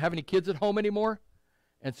 I don't have any kids at home anymore,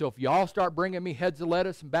 and so if y'all start bringing me heads of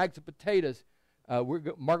lettuce and bags of potatoes,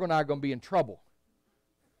 Margot and I are going to be in trouble.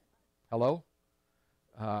 Hello?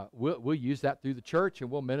 We'll use that through the church, and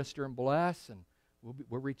we'll minister and bless, and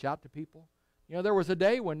we'll reach out to people. You know, there was a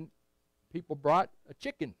day when people brought a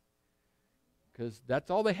chicken because that's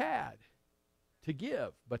all they had to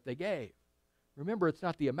give, but they gave. Remember, it's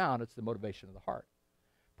not the amount, it's the motivation of the heart.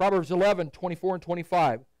 Proverbs 11, 24 and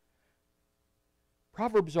 25.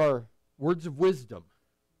 Proverbs are words of wisdom.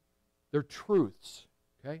 They're truths,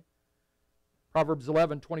 okay? Proverbs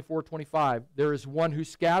 11, 24, 25. There is one who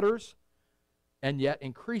scatters and yet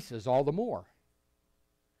increases all the more.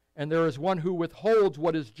 And there is one who withholds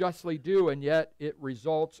what is justly due, and yet it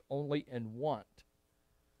results only in want.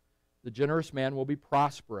 The generous man will be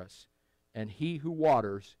prosperous, and he who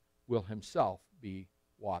waters will himself be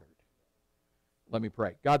watered. Let me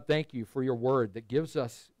pray. God, thank you for your word that gives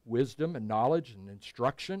us wisdom and knowledge and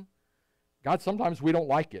instruction. God, sometimes we don't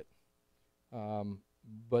like it,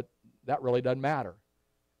 but that really doesn't matter.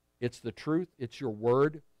 It's the truth. It's your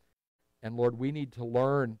word. And Lord, we need to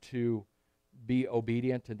learn to be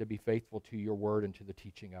obedient and to be faithful to your word and to the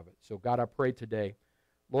teaching of it. So God, I pray today,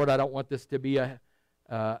 Lord, I don't want this to be a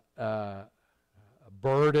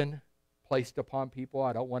burden placed upon people.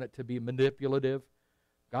 I don't want it to be manipulative.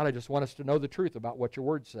 God, I just want us to know the truth about what your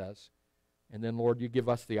word says. And then, Lord, you give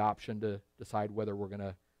us the option to decide whether we're going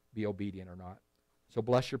to be obedient or not. So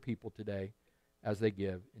bless your people today as they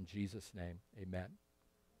give. In Jesus' name, amen.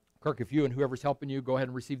 Kirk, if you and whoever's helping you, go ahead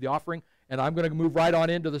and receive the offering. And I'm going to move right on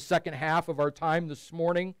into the second half of our time this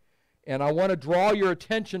morning. And I want to draw your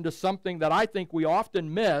attention to something that I think we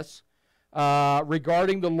often miss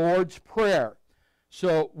regarding the Lord's Prayer.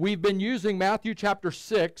 So we've been using Matthew chapter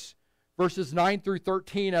 6, verses 9 through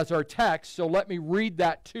 13 as our text. So let me read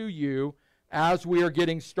that to you as we are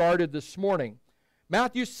getting started this morning.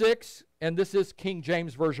 Matthew 6, and this is King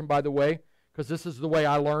James Version, by the way, because this is the way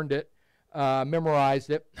I learned it. Memorized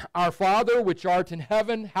it. Our Father, which art in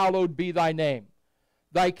heaven, hallowed be thy name.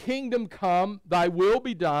 Thy kingdom come, thy will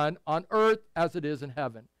be done on earth as it is in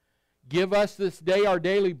heaven. Give us this day our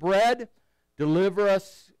daily bread. Deliver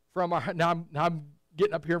us from our... Now I'm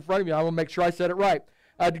getting up here in front of you. I want to make sure I said it right.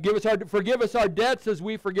 Forgive us our debts as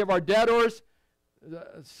we forgive our debtors.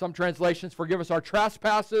 Some translations, forgive us our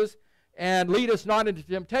trespasses. And lead us not into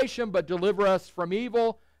temptation, but deliver us from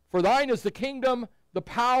evil. For thine is the kingdom, the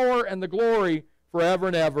power, and the glory forever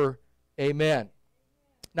and ever. Amen.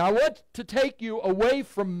 Now I want to take you away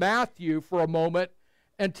from Matthew for a moment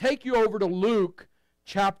and take you over to Luke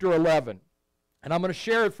chapter 11. And I'm going to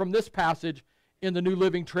share it from this passage in the New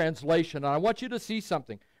Living Translation. And I want you to see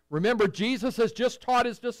something. Remember, Jesus has just taught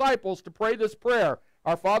his disciples to pray this prayer.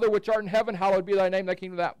 Our Father which art in heaven, hallowed be thy name, thy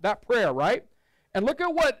kingdom, that prayer, right? And look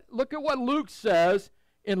at what Luke says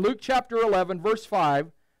in Luke chapter 11, verse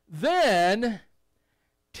 5. Then,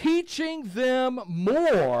 teaching them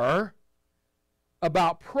more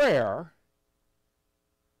about prayer.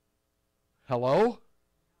 Hello?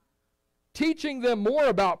 Teaching them more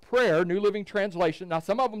about prayer, New Living Translation. Now,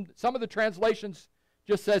 some of the translations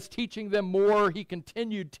just says teaching them more, he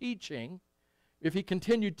continued teaching. If he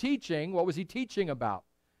continued teaching, what was he teaching about?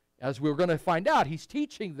 As we're going to find out, he's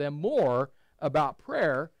teaching them more about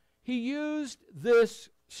prayer. He used this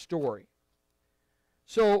story.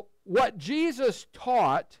 So what Jesus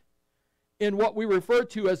taught in what we refer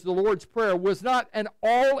to as the Lord's Prayer was not an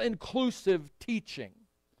all-inclusive teaching.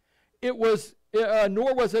 It was,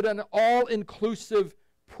 nor was it an all-inclusive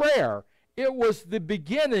prayer. It was the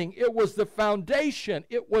beginning. It was the foundation.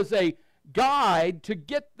 It was a guide to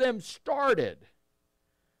get them started.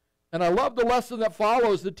 And I love the lesson that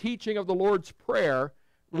follows the teaching of the Lord's Prayer.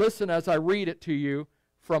 Listen as I read it to you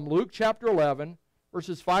from Luke chapter 11,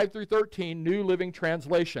 verses 5 through 13, New Living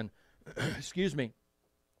Translation. Excuse me.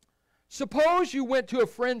 Suppose you went to a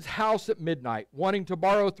friend's house at midnight, wanting to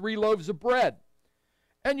borrow 3 loaves of bread.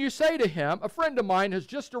 And you say to him, a friend of mine has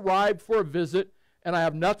just arrived for a visit, and I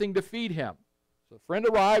have nothing to feed him. So a friend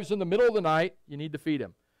arrives in the middle of the night, you need to feed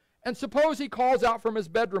him. And suppose he calls out from his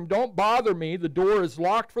bedroom, don't bother me, the door is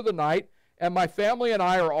locked for the night, and my family and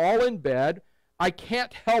I are all in bed. I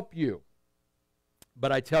can't help you.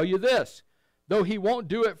 But I tell you this, though he won't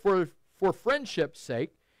do it for friendship's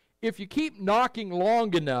sake, if you keep knocking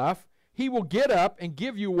long enough, he will get up and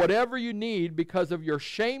give you whatever you need because of your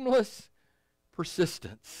shameless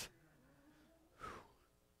persistence.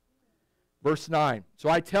 Verse 9, so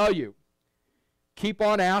I tell you, keep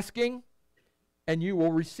on asking, and you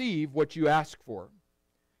will receive what you ask for.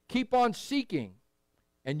 Keep on seeking,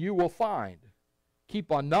 and you will find.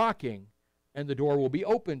 Keep on knocking, and the door will be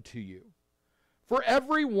opened to you. For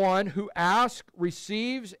everyone who asks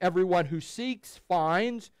receives, everyone who seeks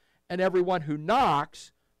finds, and everyone who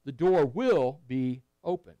knocks, the door will be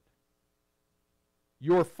opened.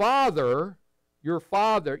 You fathers,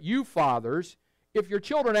 if your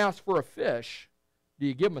children ask for a fish, do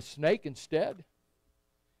you give them a snake instead?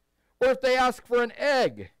 Or if they ask for an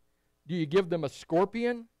egg, do you give them a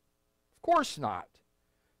scorpion? Of course not.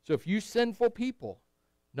 So if you sinful people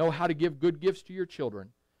know how to give good gifts to your children,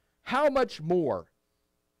 how much more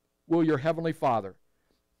will your heavenly Father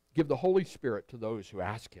give the Holy Spirit to those who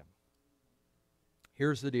ask him?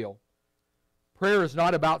 Here's the deal. Prayer is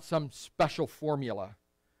not about some special formula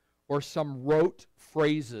or some rote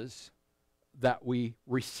phrases that we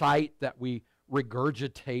recite, that we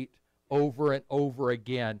regurgitate over and over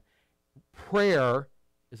again. Prayer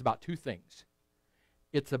is about 2 things.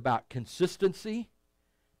 It's about consistency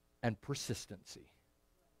and persistency.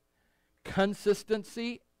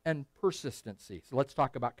 Consistency and persistency. So let's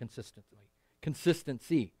talk about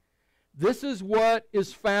consistency. This is what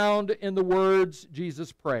is found in the words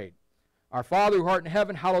Jesus prayed. Our Father who art in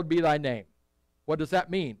heaven, hallowed be thy name. What does that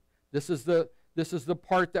mean? This is the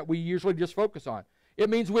part that we usually just focus on. It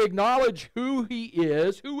means we acknowledge who he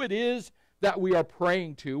is, who it is that we are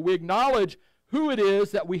praying to. We acknowledge who it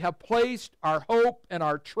is that we have placed our hope and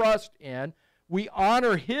our trust in. We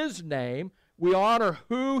honor his name. We honor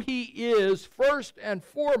who he is first and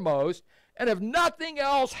foremost. And if nothing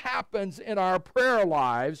else happens in our prayer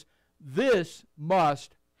lives, this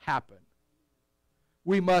must happen.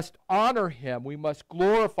 We must honor him. We must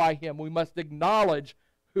glorify him. We must acknowledge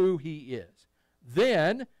who he is.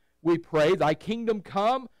 Then we pray, thy kingdom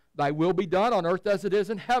come, thy will be done on earth as it is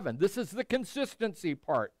in heaven. This is the consistency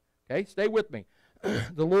part. Okay, stay with me.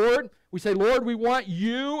 We say, Lord, we want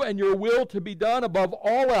you and your will to be done above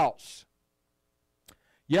all else.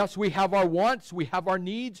 Yes, we have our wants, we have our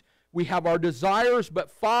needs, we have our desires, but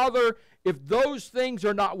Father, if those things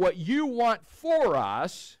are not what you want for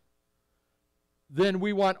us, then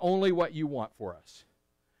we want only what you want for us.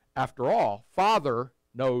 After all, Father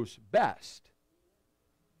knows best.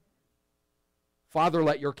 Father,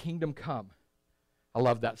 let your kingdom come. I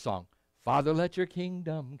love that song. Father, let your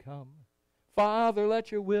kingdom come. Father,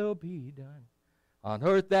 let your will be done on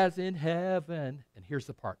earth as in heaven. And here's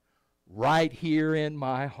the part. Right here in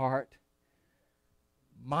my heart.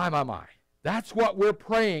 My. That's what we're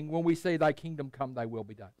praying when we say, thy kingdom come, thy will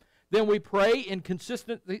be done. Then we pray in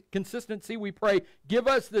consistency. We pray, give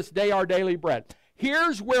us this day our daily bread.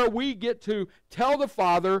 Here's where we get to tell the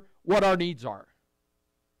Father what our needs are.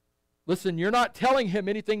 Listen, you're not telling him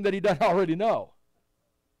anything that he doesn't already know.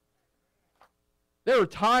 There were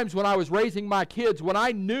times when I was raising my kids when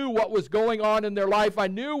I knew what was going on in their life. I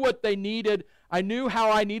knew what they needed. I knew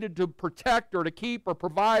how I needed to protect or to keep or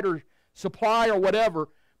provide or supply or whatever.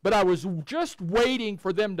 But I was just waiting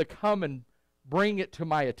for them to come and bring it to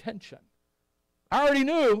my attention. I already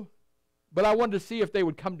knew, but I wanted to see if they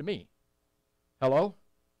would come to me. Hello?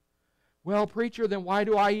 Well, preacher, then why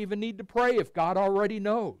do I even need to pray if God already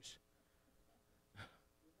knows?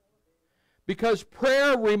 Because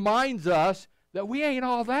prayer reminds us that we ain't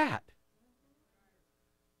all that.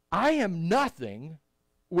 I am nothing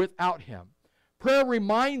without Him. Prayer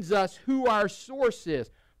reminds us who our source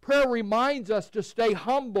is. Prayer reminds us to stay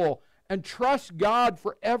humble and trust God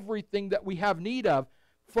for everything that we have need of.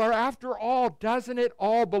 For after all, doesn't it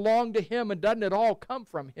all belong to Him, and doesn't it all come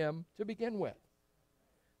from Him to begin with?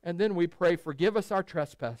 And then we pray, forgive us our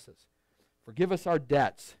trespasses. Forgive us our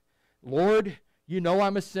debts. Lord, you know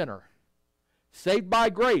I'm a sinner, saved by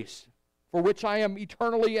grace, for which I am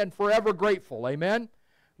eternally and forever grateful. Amen?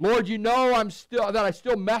 Lord, you know that I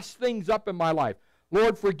still mess things up in my life.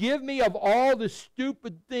 Lord, forgive me of all the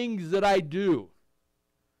stupid things that I do.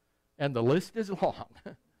 And the list is long.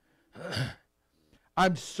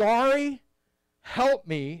 I'm sorry. Help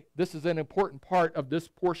me. This is an important part of this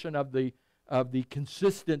portion of the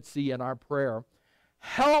consistency in our prayer.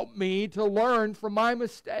 Help me to learn from my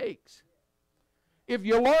mistakes. If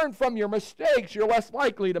you learn from your mistakes, you're less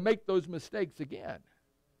likely to make those mistakes again.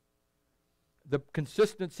 The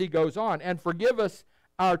consistency goes on. And forgive us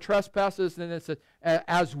our trespasses, and it says,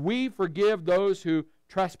 as we forgive those who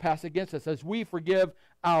trespass against us, as we forgive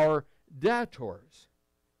our debtors.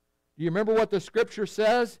 Do you remember what the Scripture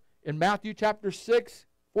says in Matthew chapter 6,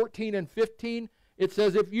 14 and 15? It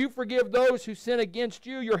says, if you forgive those who sin against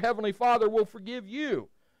you, your heavenly Father will forgive you.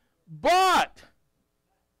 But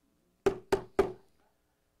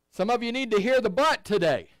some of you need to hear the but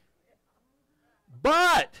today.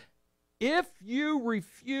 But if you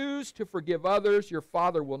refuse to forgive others, your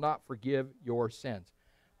Father will not forgive your sins.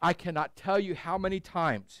 I cannot tell you how many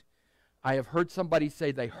times I have heard somebody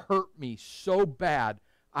say they hurt me so bad,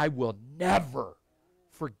 I will never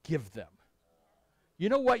forgive them. You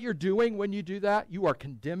know what you're doing when you do that? You are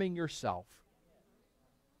condemning yourself.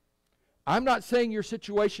 I'm not saying your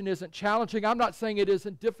situation isn't challenging. I'm not saying it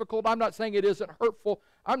isn't difficult. I'm not saying it isn't hurtful.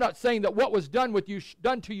 I'm not saying that what was done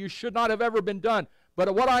to you should not have ever been done.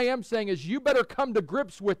 But what I am saying is you better come to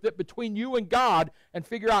grips with it between you and God and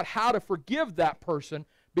figure out how to forgive that person,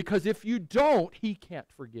 because if you don't, He can't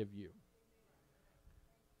forgive you.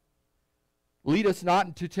 Lead us not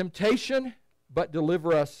into temptation, but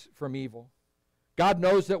deliver us from evil. God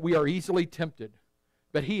knows that we are easily tempted,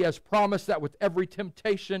 but He has promised that with every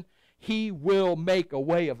temptation, He will make a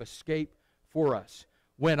way of escape for us.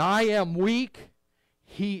 When I am weak,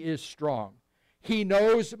 He is strong. He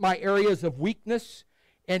knows my areas of weakness,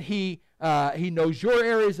 and He knows your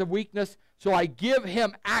areas of weakness, so I give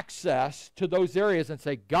Him access to those areas and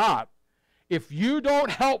say, God, if you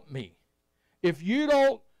don't help me, if you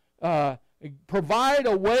don't provide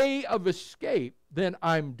a way of escape, then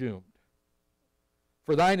I'm doomed.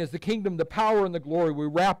 For thine is the kingdom, the power, and the glory. We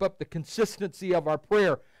wrap up the consistency of our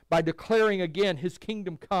prayer by declaring again His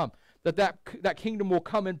kingdom come, that kingdom will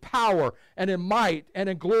come in power and in might and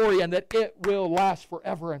in glory, and that it will last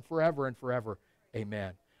forever and forever and forever.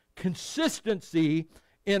 Amen. Consistency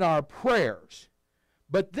in our prayers.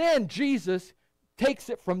 But then Jesus takes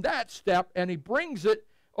it from that step and He brings it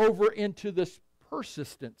over into this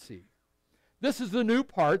persistency. This is the new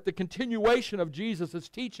part, the continuation of Jesus'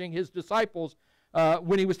 teaching His disciples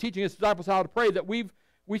when He was teaching His disciples how to pray, that we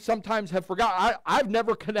sometimes have forgotten. I've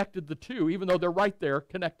never connected the two, even though they're right there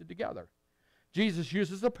connected together. Jesus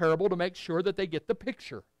uses a parable to make sure that they get the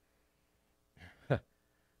picture.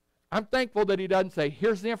 I'm thankful that He doesn't say,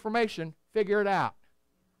 here's the information, figure it out.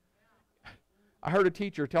 I heard a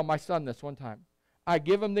teacher tell my son this one time. I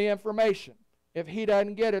give him the information. If he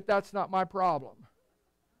doesn't get it, that's not my problem.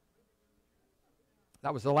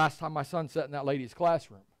 That was the last time my son sat in that lady's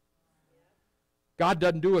classroom. God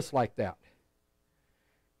doesn't do us like that.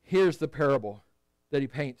 Here's the parable that He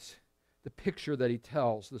paints, the picture that He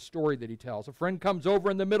tells, the story that He tells. A friend comes over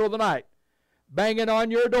in the middle of the night, banging on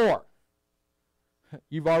your door.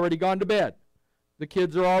 You've already gone to bed. The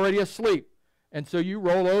kids are already asleep. And so you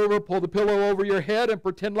roll over, pull the pillow over your head, and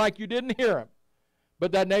pretend like you didn't hear him.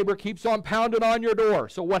 But that neighbor keeps on pounding on your door.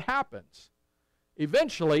 So what happens?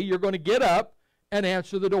 Eventually, you're going to get up and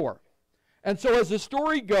answer the door. And so as the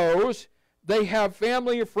story goes, they have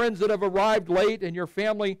family or friends that have arrived late, and your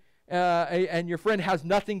family and your friend has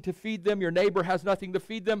nothing to feed them. Your neighbor has nothing to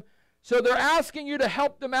feed them. So they're asking you to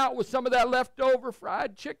help them out with some of that leftover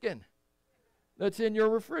fried chicken that's in your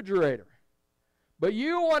refrigerator. but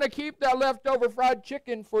you want to keep that leftover fried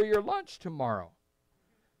chicken for your lunch tomorrow.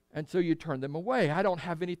 And so you turn them away. I don't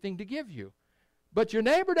have anything to give you. But your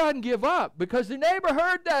neighbor doesn't give up because the neighbor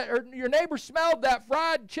heard that, or your neighbor smelled that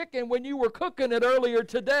fried chicken when you were cooking it earlier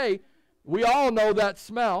today. We all know that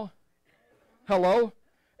smell. Hello?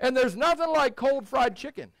 And there's nothing like cold fried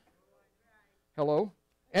chicken. Hello?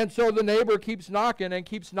 And so the neighbor keeps knocking and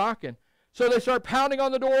keeps knocking. So they start pounding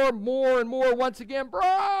on the door more and more once again.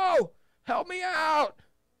 Bro, help me out.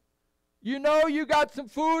 You know you got some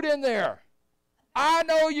food in there. I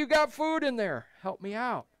know you got food in there. Help me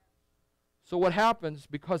out. So what happens,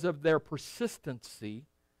 because of their persistency,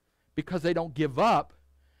 because they don't give up,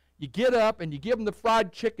 you get up and you give them the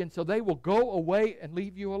fried chicken so they will go away and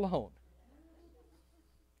leave you alone.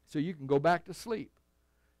 So you can go back to sleep.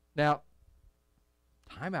 Now,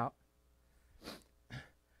 time out.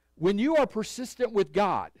 When you are persistent with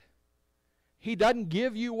God, He doesn't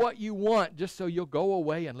give you what you want just so you'll go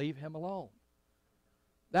away and leave Him alone.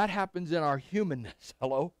 That happens in our humanness,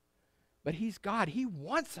 hello? But He's God. He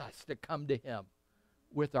wants us to come to Him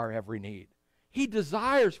with our every need. He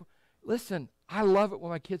desires. Listen, I love it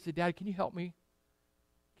when my kids say, Dad, can you help me?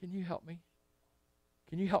 Can you help me?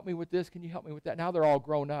 Can you help me with this? Can you help me with that? Now they're all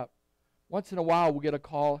grown up. Once in a while we'll get a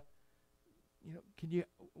call,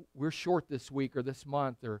 we're short this week or this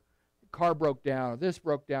month, or the car broke down, or this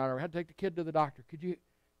broke down, or I had to take the kid to the doctor. Could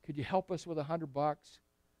you help us with $100?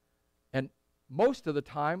 And most of the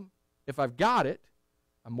time, if I've got it,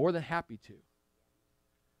 I'm more than happy to.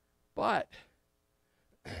 But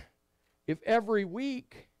if every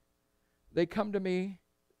week they come to me,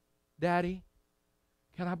 Daddy,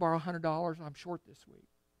 can I borrow $100? I'm short this week.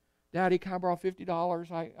 Daddy, can I borrow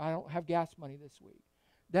 $50? I don't have gas money this week.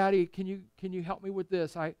 Daddy, can you help me with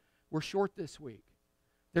this? We're short this week.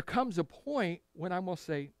 There comes a point when I'm going to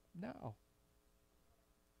say, no.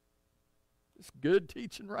 This is good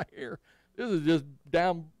teaching right here. This is just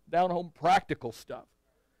down home practical stuff.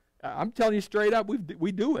 I'm telling you straight up,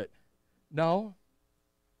 we do it. No,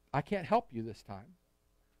 I can't help you this time.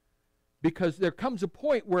 Because there comes a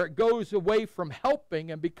point where it goes away from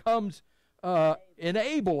helping and becomes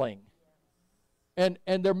enabling. And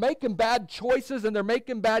they're making bad choices and they're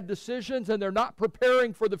making bad decisions and they're not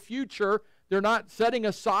preparing for the future. They're not setting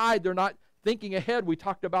aside. They're not thinking ahead. We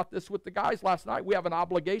talked about this with the guys last night. We have an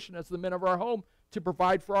obligation as the men of our home to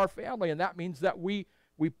provide for our family. And that means that we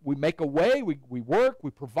make a way, we work,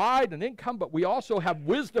 we provide an income, but we also have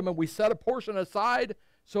wisdom and we set a portion aside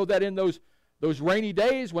so that in those rainy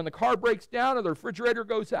days when the car breaks down or the refrigerator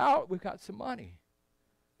goes out, we've got some money.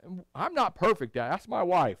 And I'm not perfect. Ask my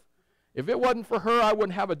wife. If it wasn't for her, I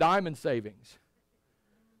wouldn't have a dime in savings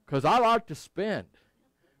because I like to spend.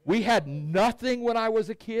 We had nothing when I was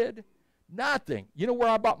a kid. Nothing. You know where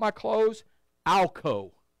I bought my clothes?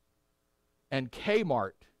 Alco and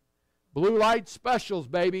Kmart. Blue light specials,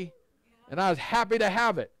 baby. And I was happy to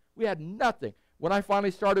have it. We had nothing. When I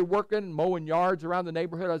finally started working, mowing yards around the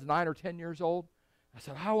neighborhood, I was 9 or 10 years old. I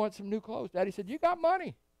said, I want some new clothes. Daddy said, you got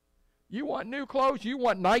money. You want new clothes? You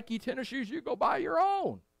want Nike tennis shoes? You go buy your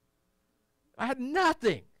own. I had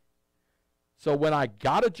nothing. So when I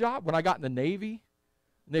got a job, when I got in the Navy,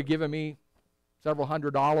 and they're giving me several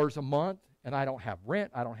 $100s a month, and I don't have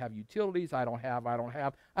rent, I don't have utilities, I don't have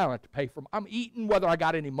to pay for them. I'm eating whether I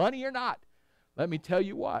got any money or not. Let me tell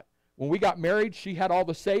you what. When we got married, she had all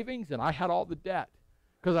the savings, and I had all the debt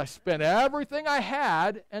because I spent everything I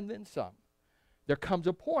had and then some. There comes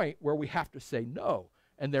a point where we have to say no,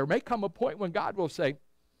 and there may come a point when God will say,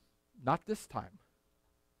 not this time.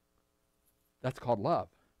 That's called love.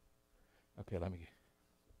 Okay,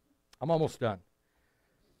 I'm almost done.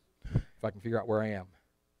 If I can figure out where I am.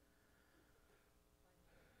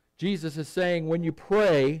 Jesus is saying, when you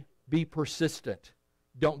pray, be persistent.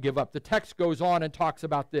 Don't give up. The text goes on and talks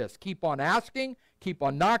about this. Keep on asking, keep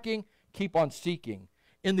on knocking, keep on seeking.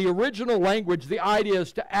 In the original language, the idea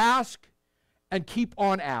is to ask and keep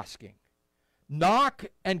on asking. Knock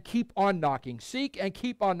and keep on knocking. Seek and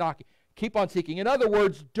keep on knocking. Keep on seeking. In other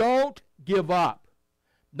words, don't give up.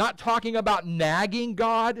 Not talking about nagging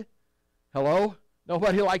God. Hello?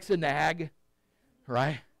 Nobody likes a nag,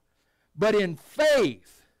 right? But in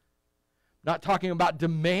faith, not talking about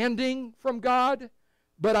demanding from God,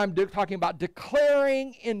 but I'm talking about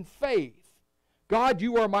declaring in faith. God,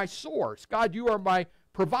 you are my source. God, you are my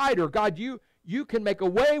provider. God, you can make a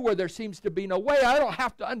way where there seems to be no way. I don't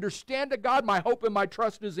have to understand it, God. My hope and my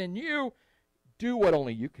trust is in you. Do what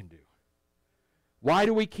only you can do. Why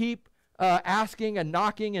do we keep asking and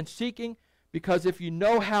knocking and seeking? Because if you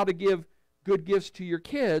know how to give good gifts to your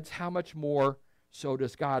kids, how much more so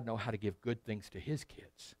does God know how to give good things to his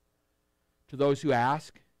kids? To those who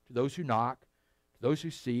ask, to those who knock, to those who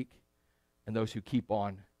seek, and those who keep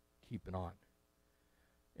on keeping on.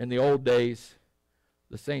 In the old days,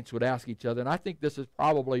 the saints would ask each other, and I think this is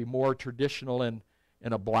probably more traditional in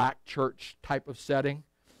a black church type of setting.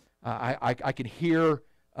 I can hear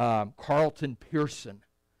Carlton Pearson,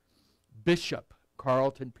 Bishop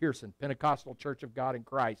Carlton Pearson, Pentecostal Church of God in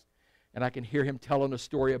Christ, and I can hear him telling a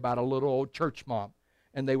story about a little old church mom,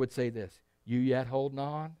 and they would say this, "You yet holding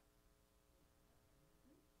on?"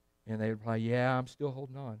 And they would reply, "Yeah, I'm still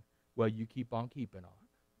holding on." "Well, you keep on keeping on."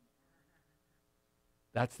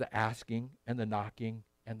 That's the asking and the knocking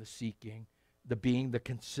and the seeking, the being the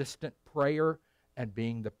consistent prayer and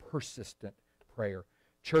being the persistent prayer.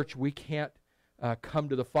 Church, we can't come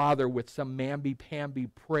to the Father with some mamby-pamby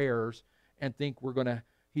prayers and think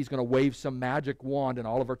He's going to wave some magic wand and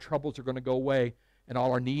all of our troubles are going to go away and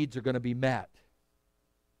all our needs are going to be met.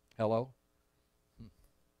 Hello?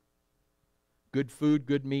 Good food,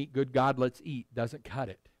 good meat, good God, let's eat doesn't cut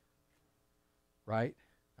it. Right?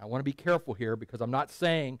 I want to be careful here because I'm not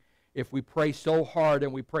saying if we pray so hard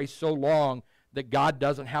and we pray so long that God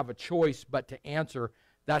doesn't have a choice but to answer.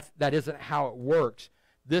 That isn't how it works.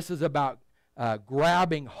 This is about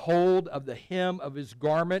grabbing hold of the hem of His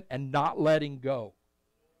garment and not letting go.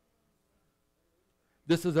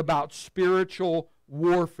 This is about spiritual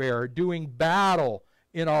warfare, doing battle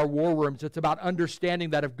in our war rooms. It's about understanding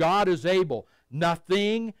that if God is able,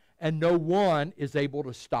 nothing and no one is able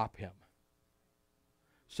to stop Him.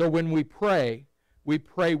 So when we pray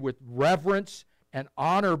with reverence and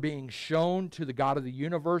honor being shown to the God of the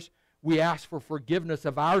universe. We ask for forgiveness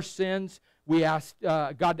of our sins. We ask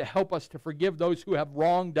God to help us to forgive those who have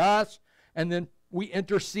wronged us. And then we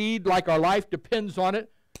intercede like our life depends on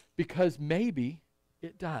it, because maybe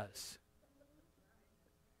it does.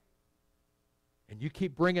 And you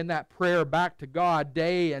keep bringing that prayer back to God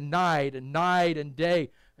day and night and day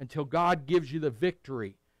until God gives you the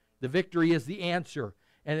victory. The victory is the answer.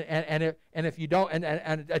 And if you don't, and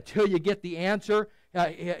until you get the answer,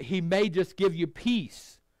 He may just give you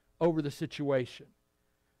peace over the situation.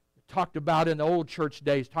 Talked about in the old church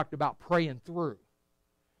days, talked about praying through.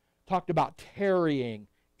 Talked about tarrying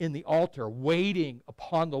in the altar, waiting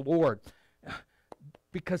upon the Lord.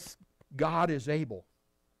 Because God is able.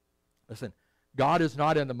 Listen, God is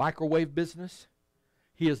not in the microwave business.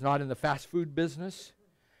 He is not in the fast food business.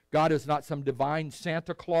 God is not some divine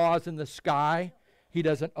Santa Claus in the sky. He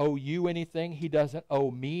doesn't owe you anything. He doesn't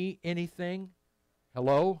owe me anything.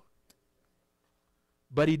 Hello?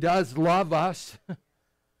 But He does love us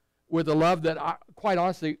with a love that, quite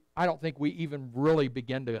honestly, I don't think we even really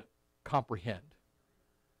begin to comprehend.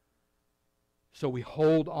 So we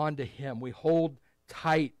hold on to Him. We hold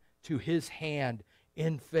tight to His hand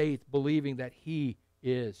in faith, believing that He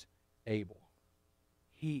is able.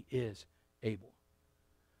 He is able.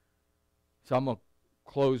 So I'm going to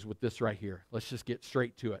close with this right here. Let's just get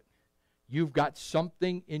straight to it. You've got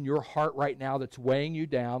something in your heart right now that's weighing you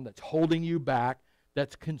down, that's holding you back,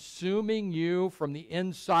 that's consuming you from the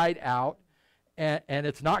inside out. And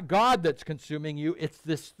it's not God that's consuming you. It's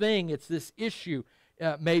this thing. It's this issue.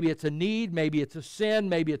 Maybe it's a need. Maybe it's a sin.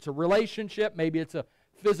 Maybe it's a relationship. Maybe it's a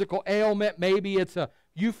physical ailment. Maybe it's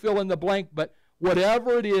you fill in the blank. But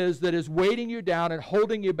whatever it is that is weighting you down and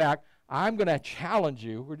holding you back, I'm going to challenge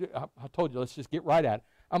you. I told you, let's just get right at it.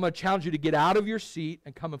 I'm going to challenge you to get out of your seat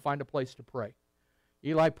and come and find a place to pray.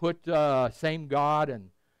 Eli put Same God and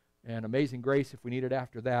Amazing Grace if we need it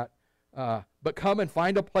after that. But come and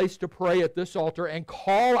find a place to pray at this altar and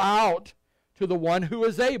call out to the one who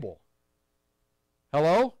is able.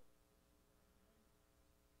 Hello?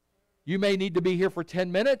 You may need to be here for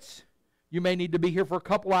 10 minutes. You may need to be here for a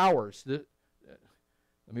couple hours. Let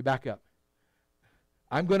me back up.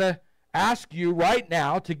 I'm going to ask you right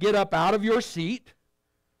now to get up out of your seat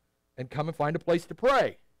and come and find a place to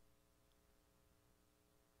pray.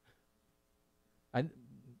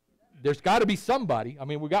 There's got to be somebody. I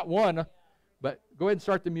mean, we got one. But go ahead and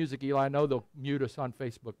start the music, Eli. I know they'll mute us on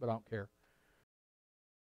Facebook, but I don't care.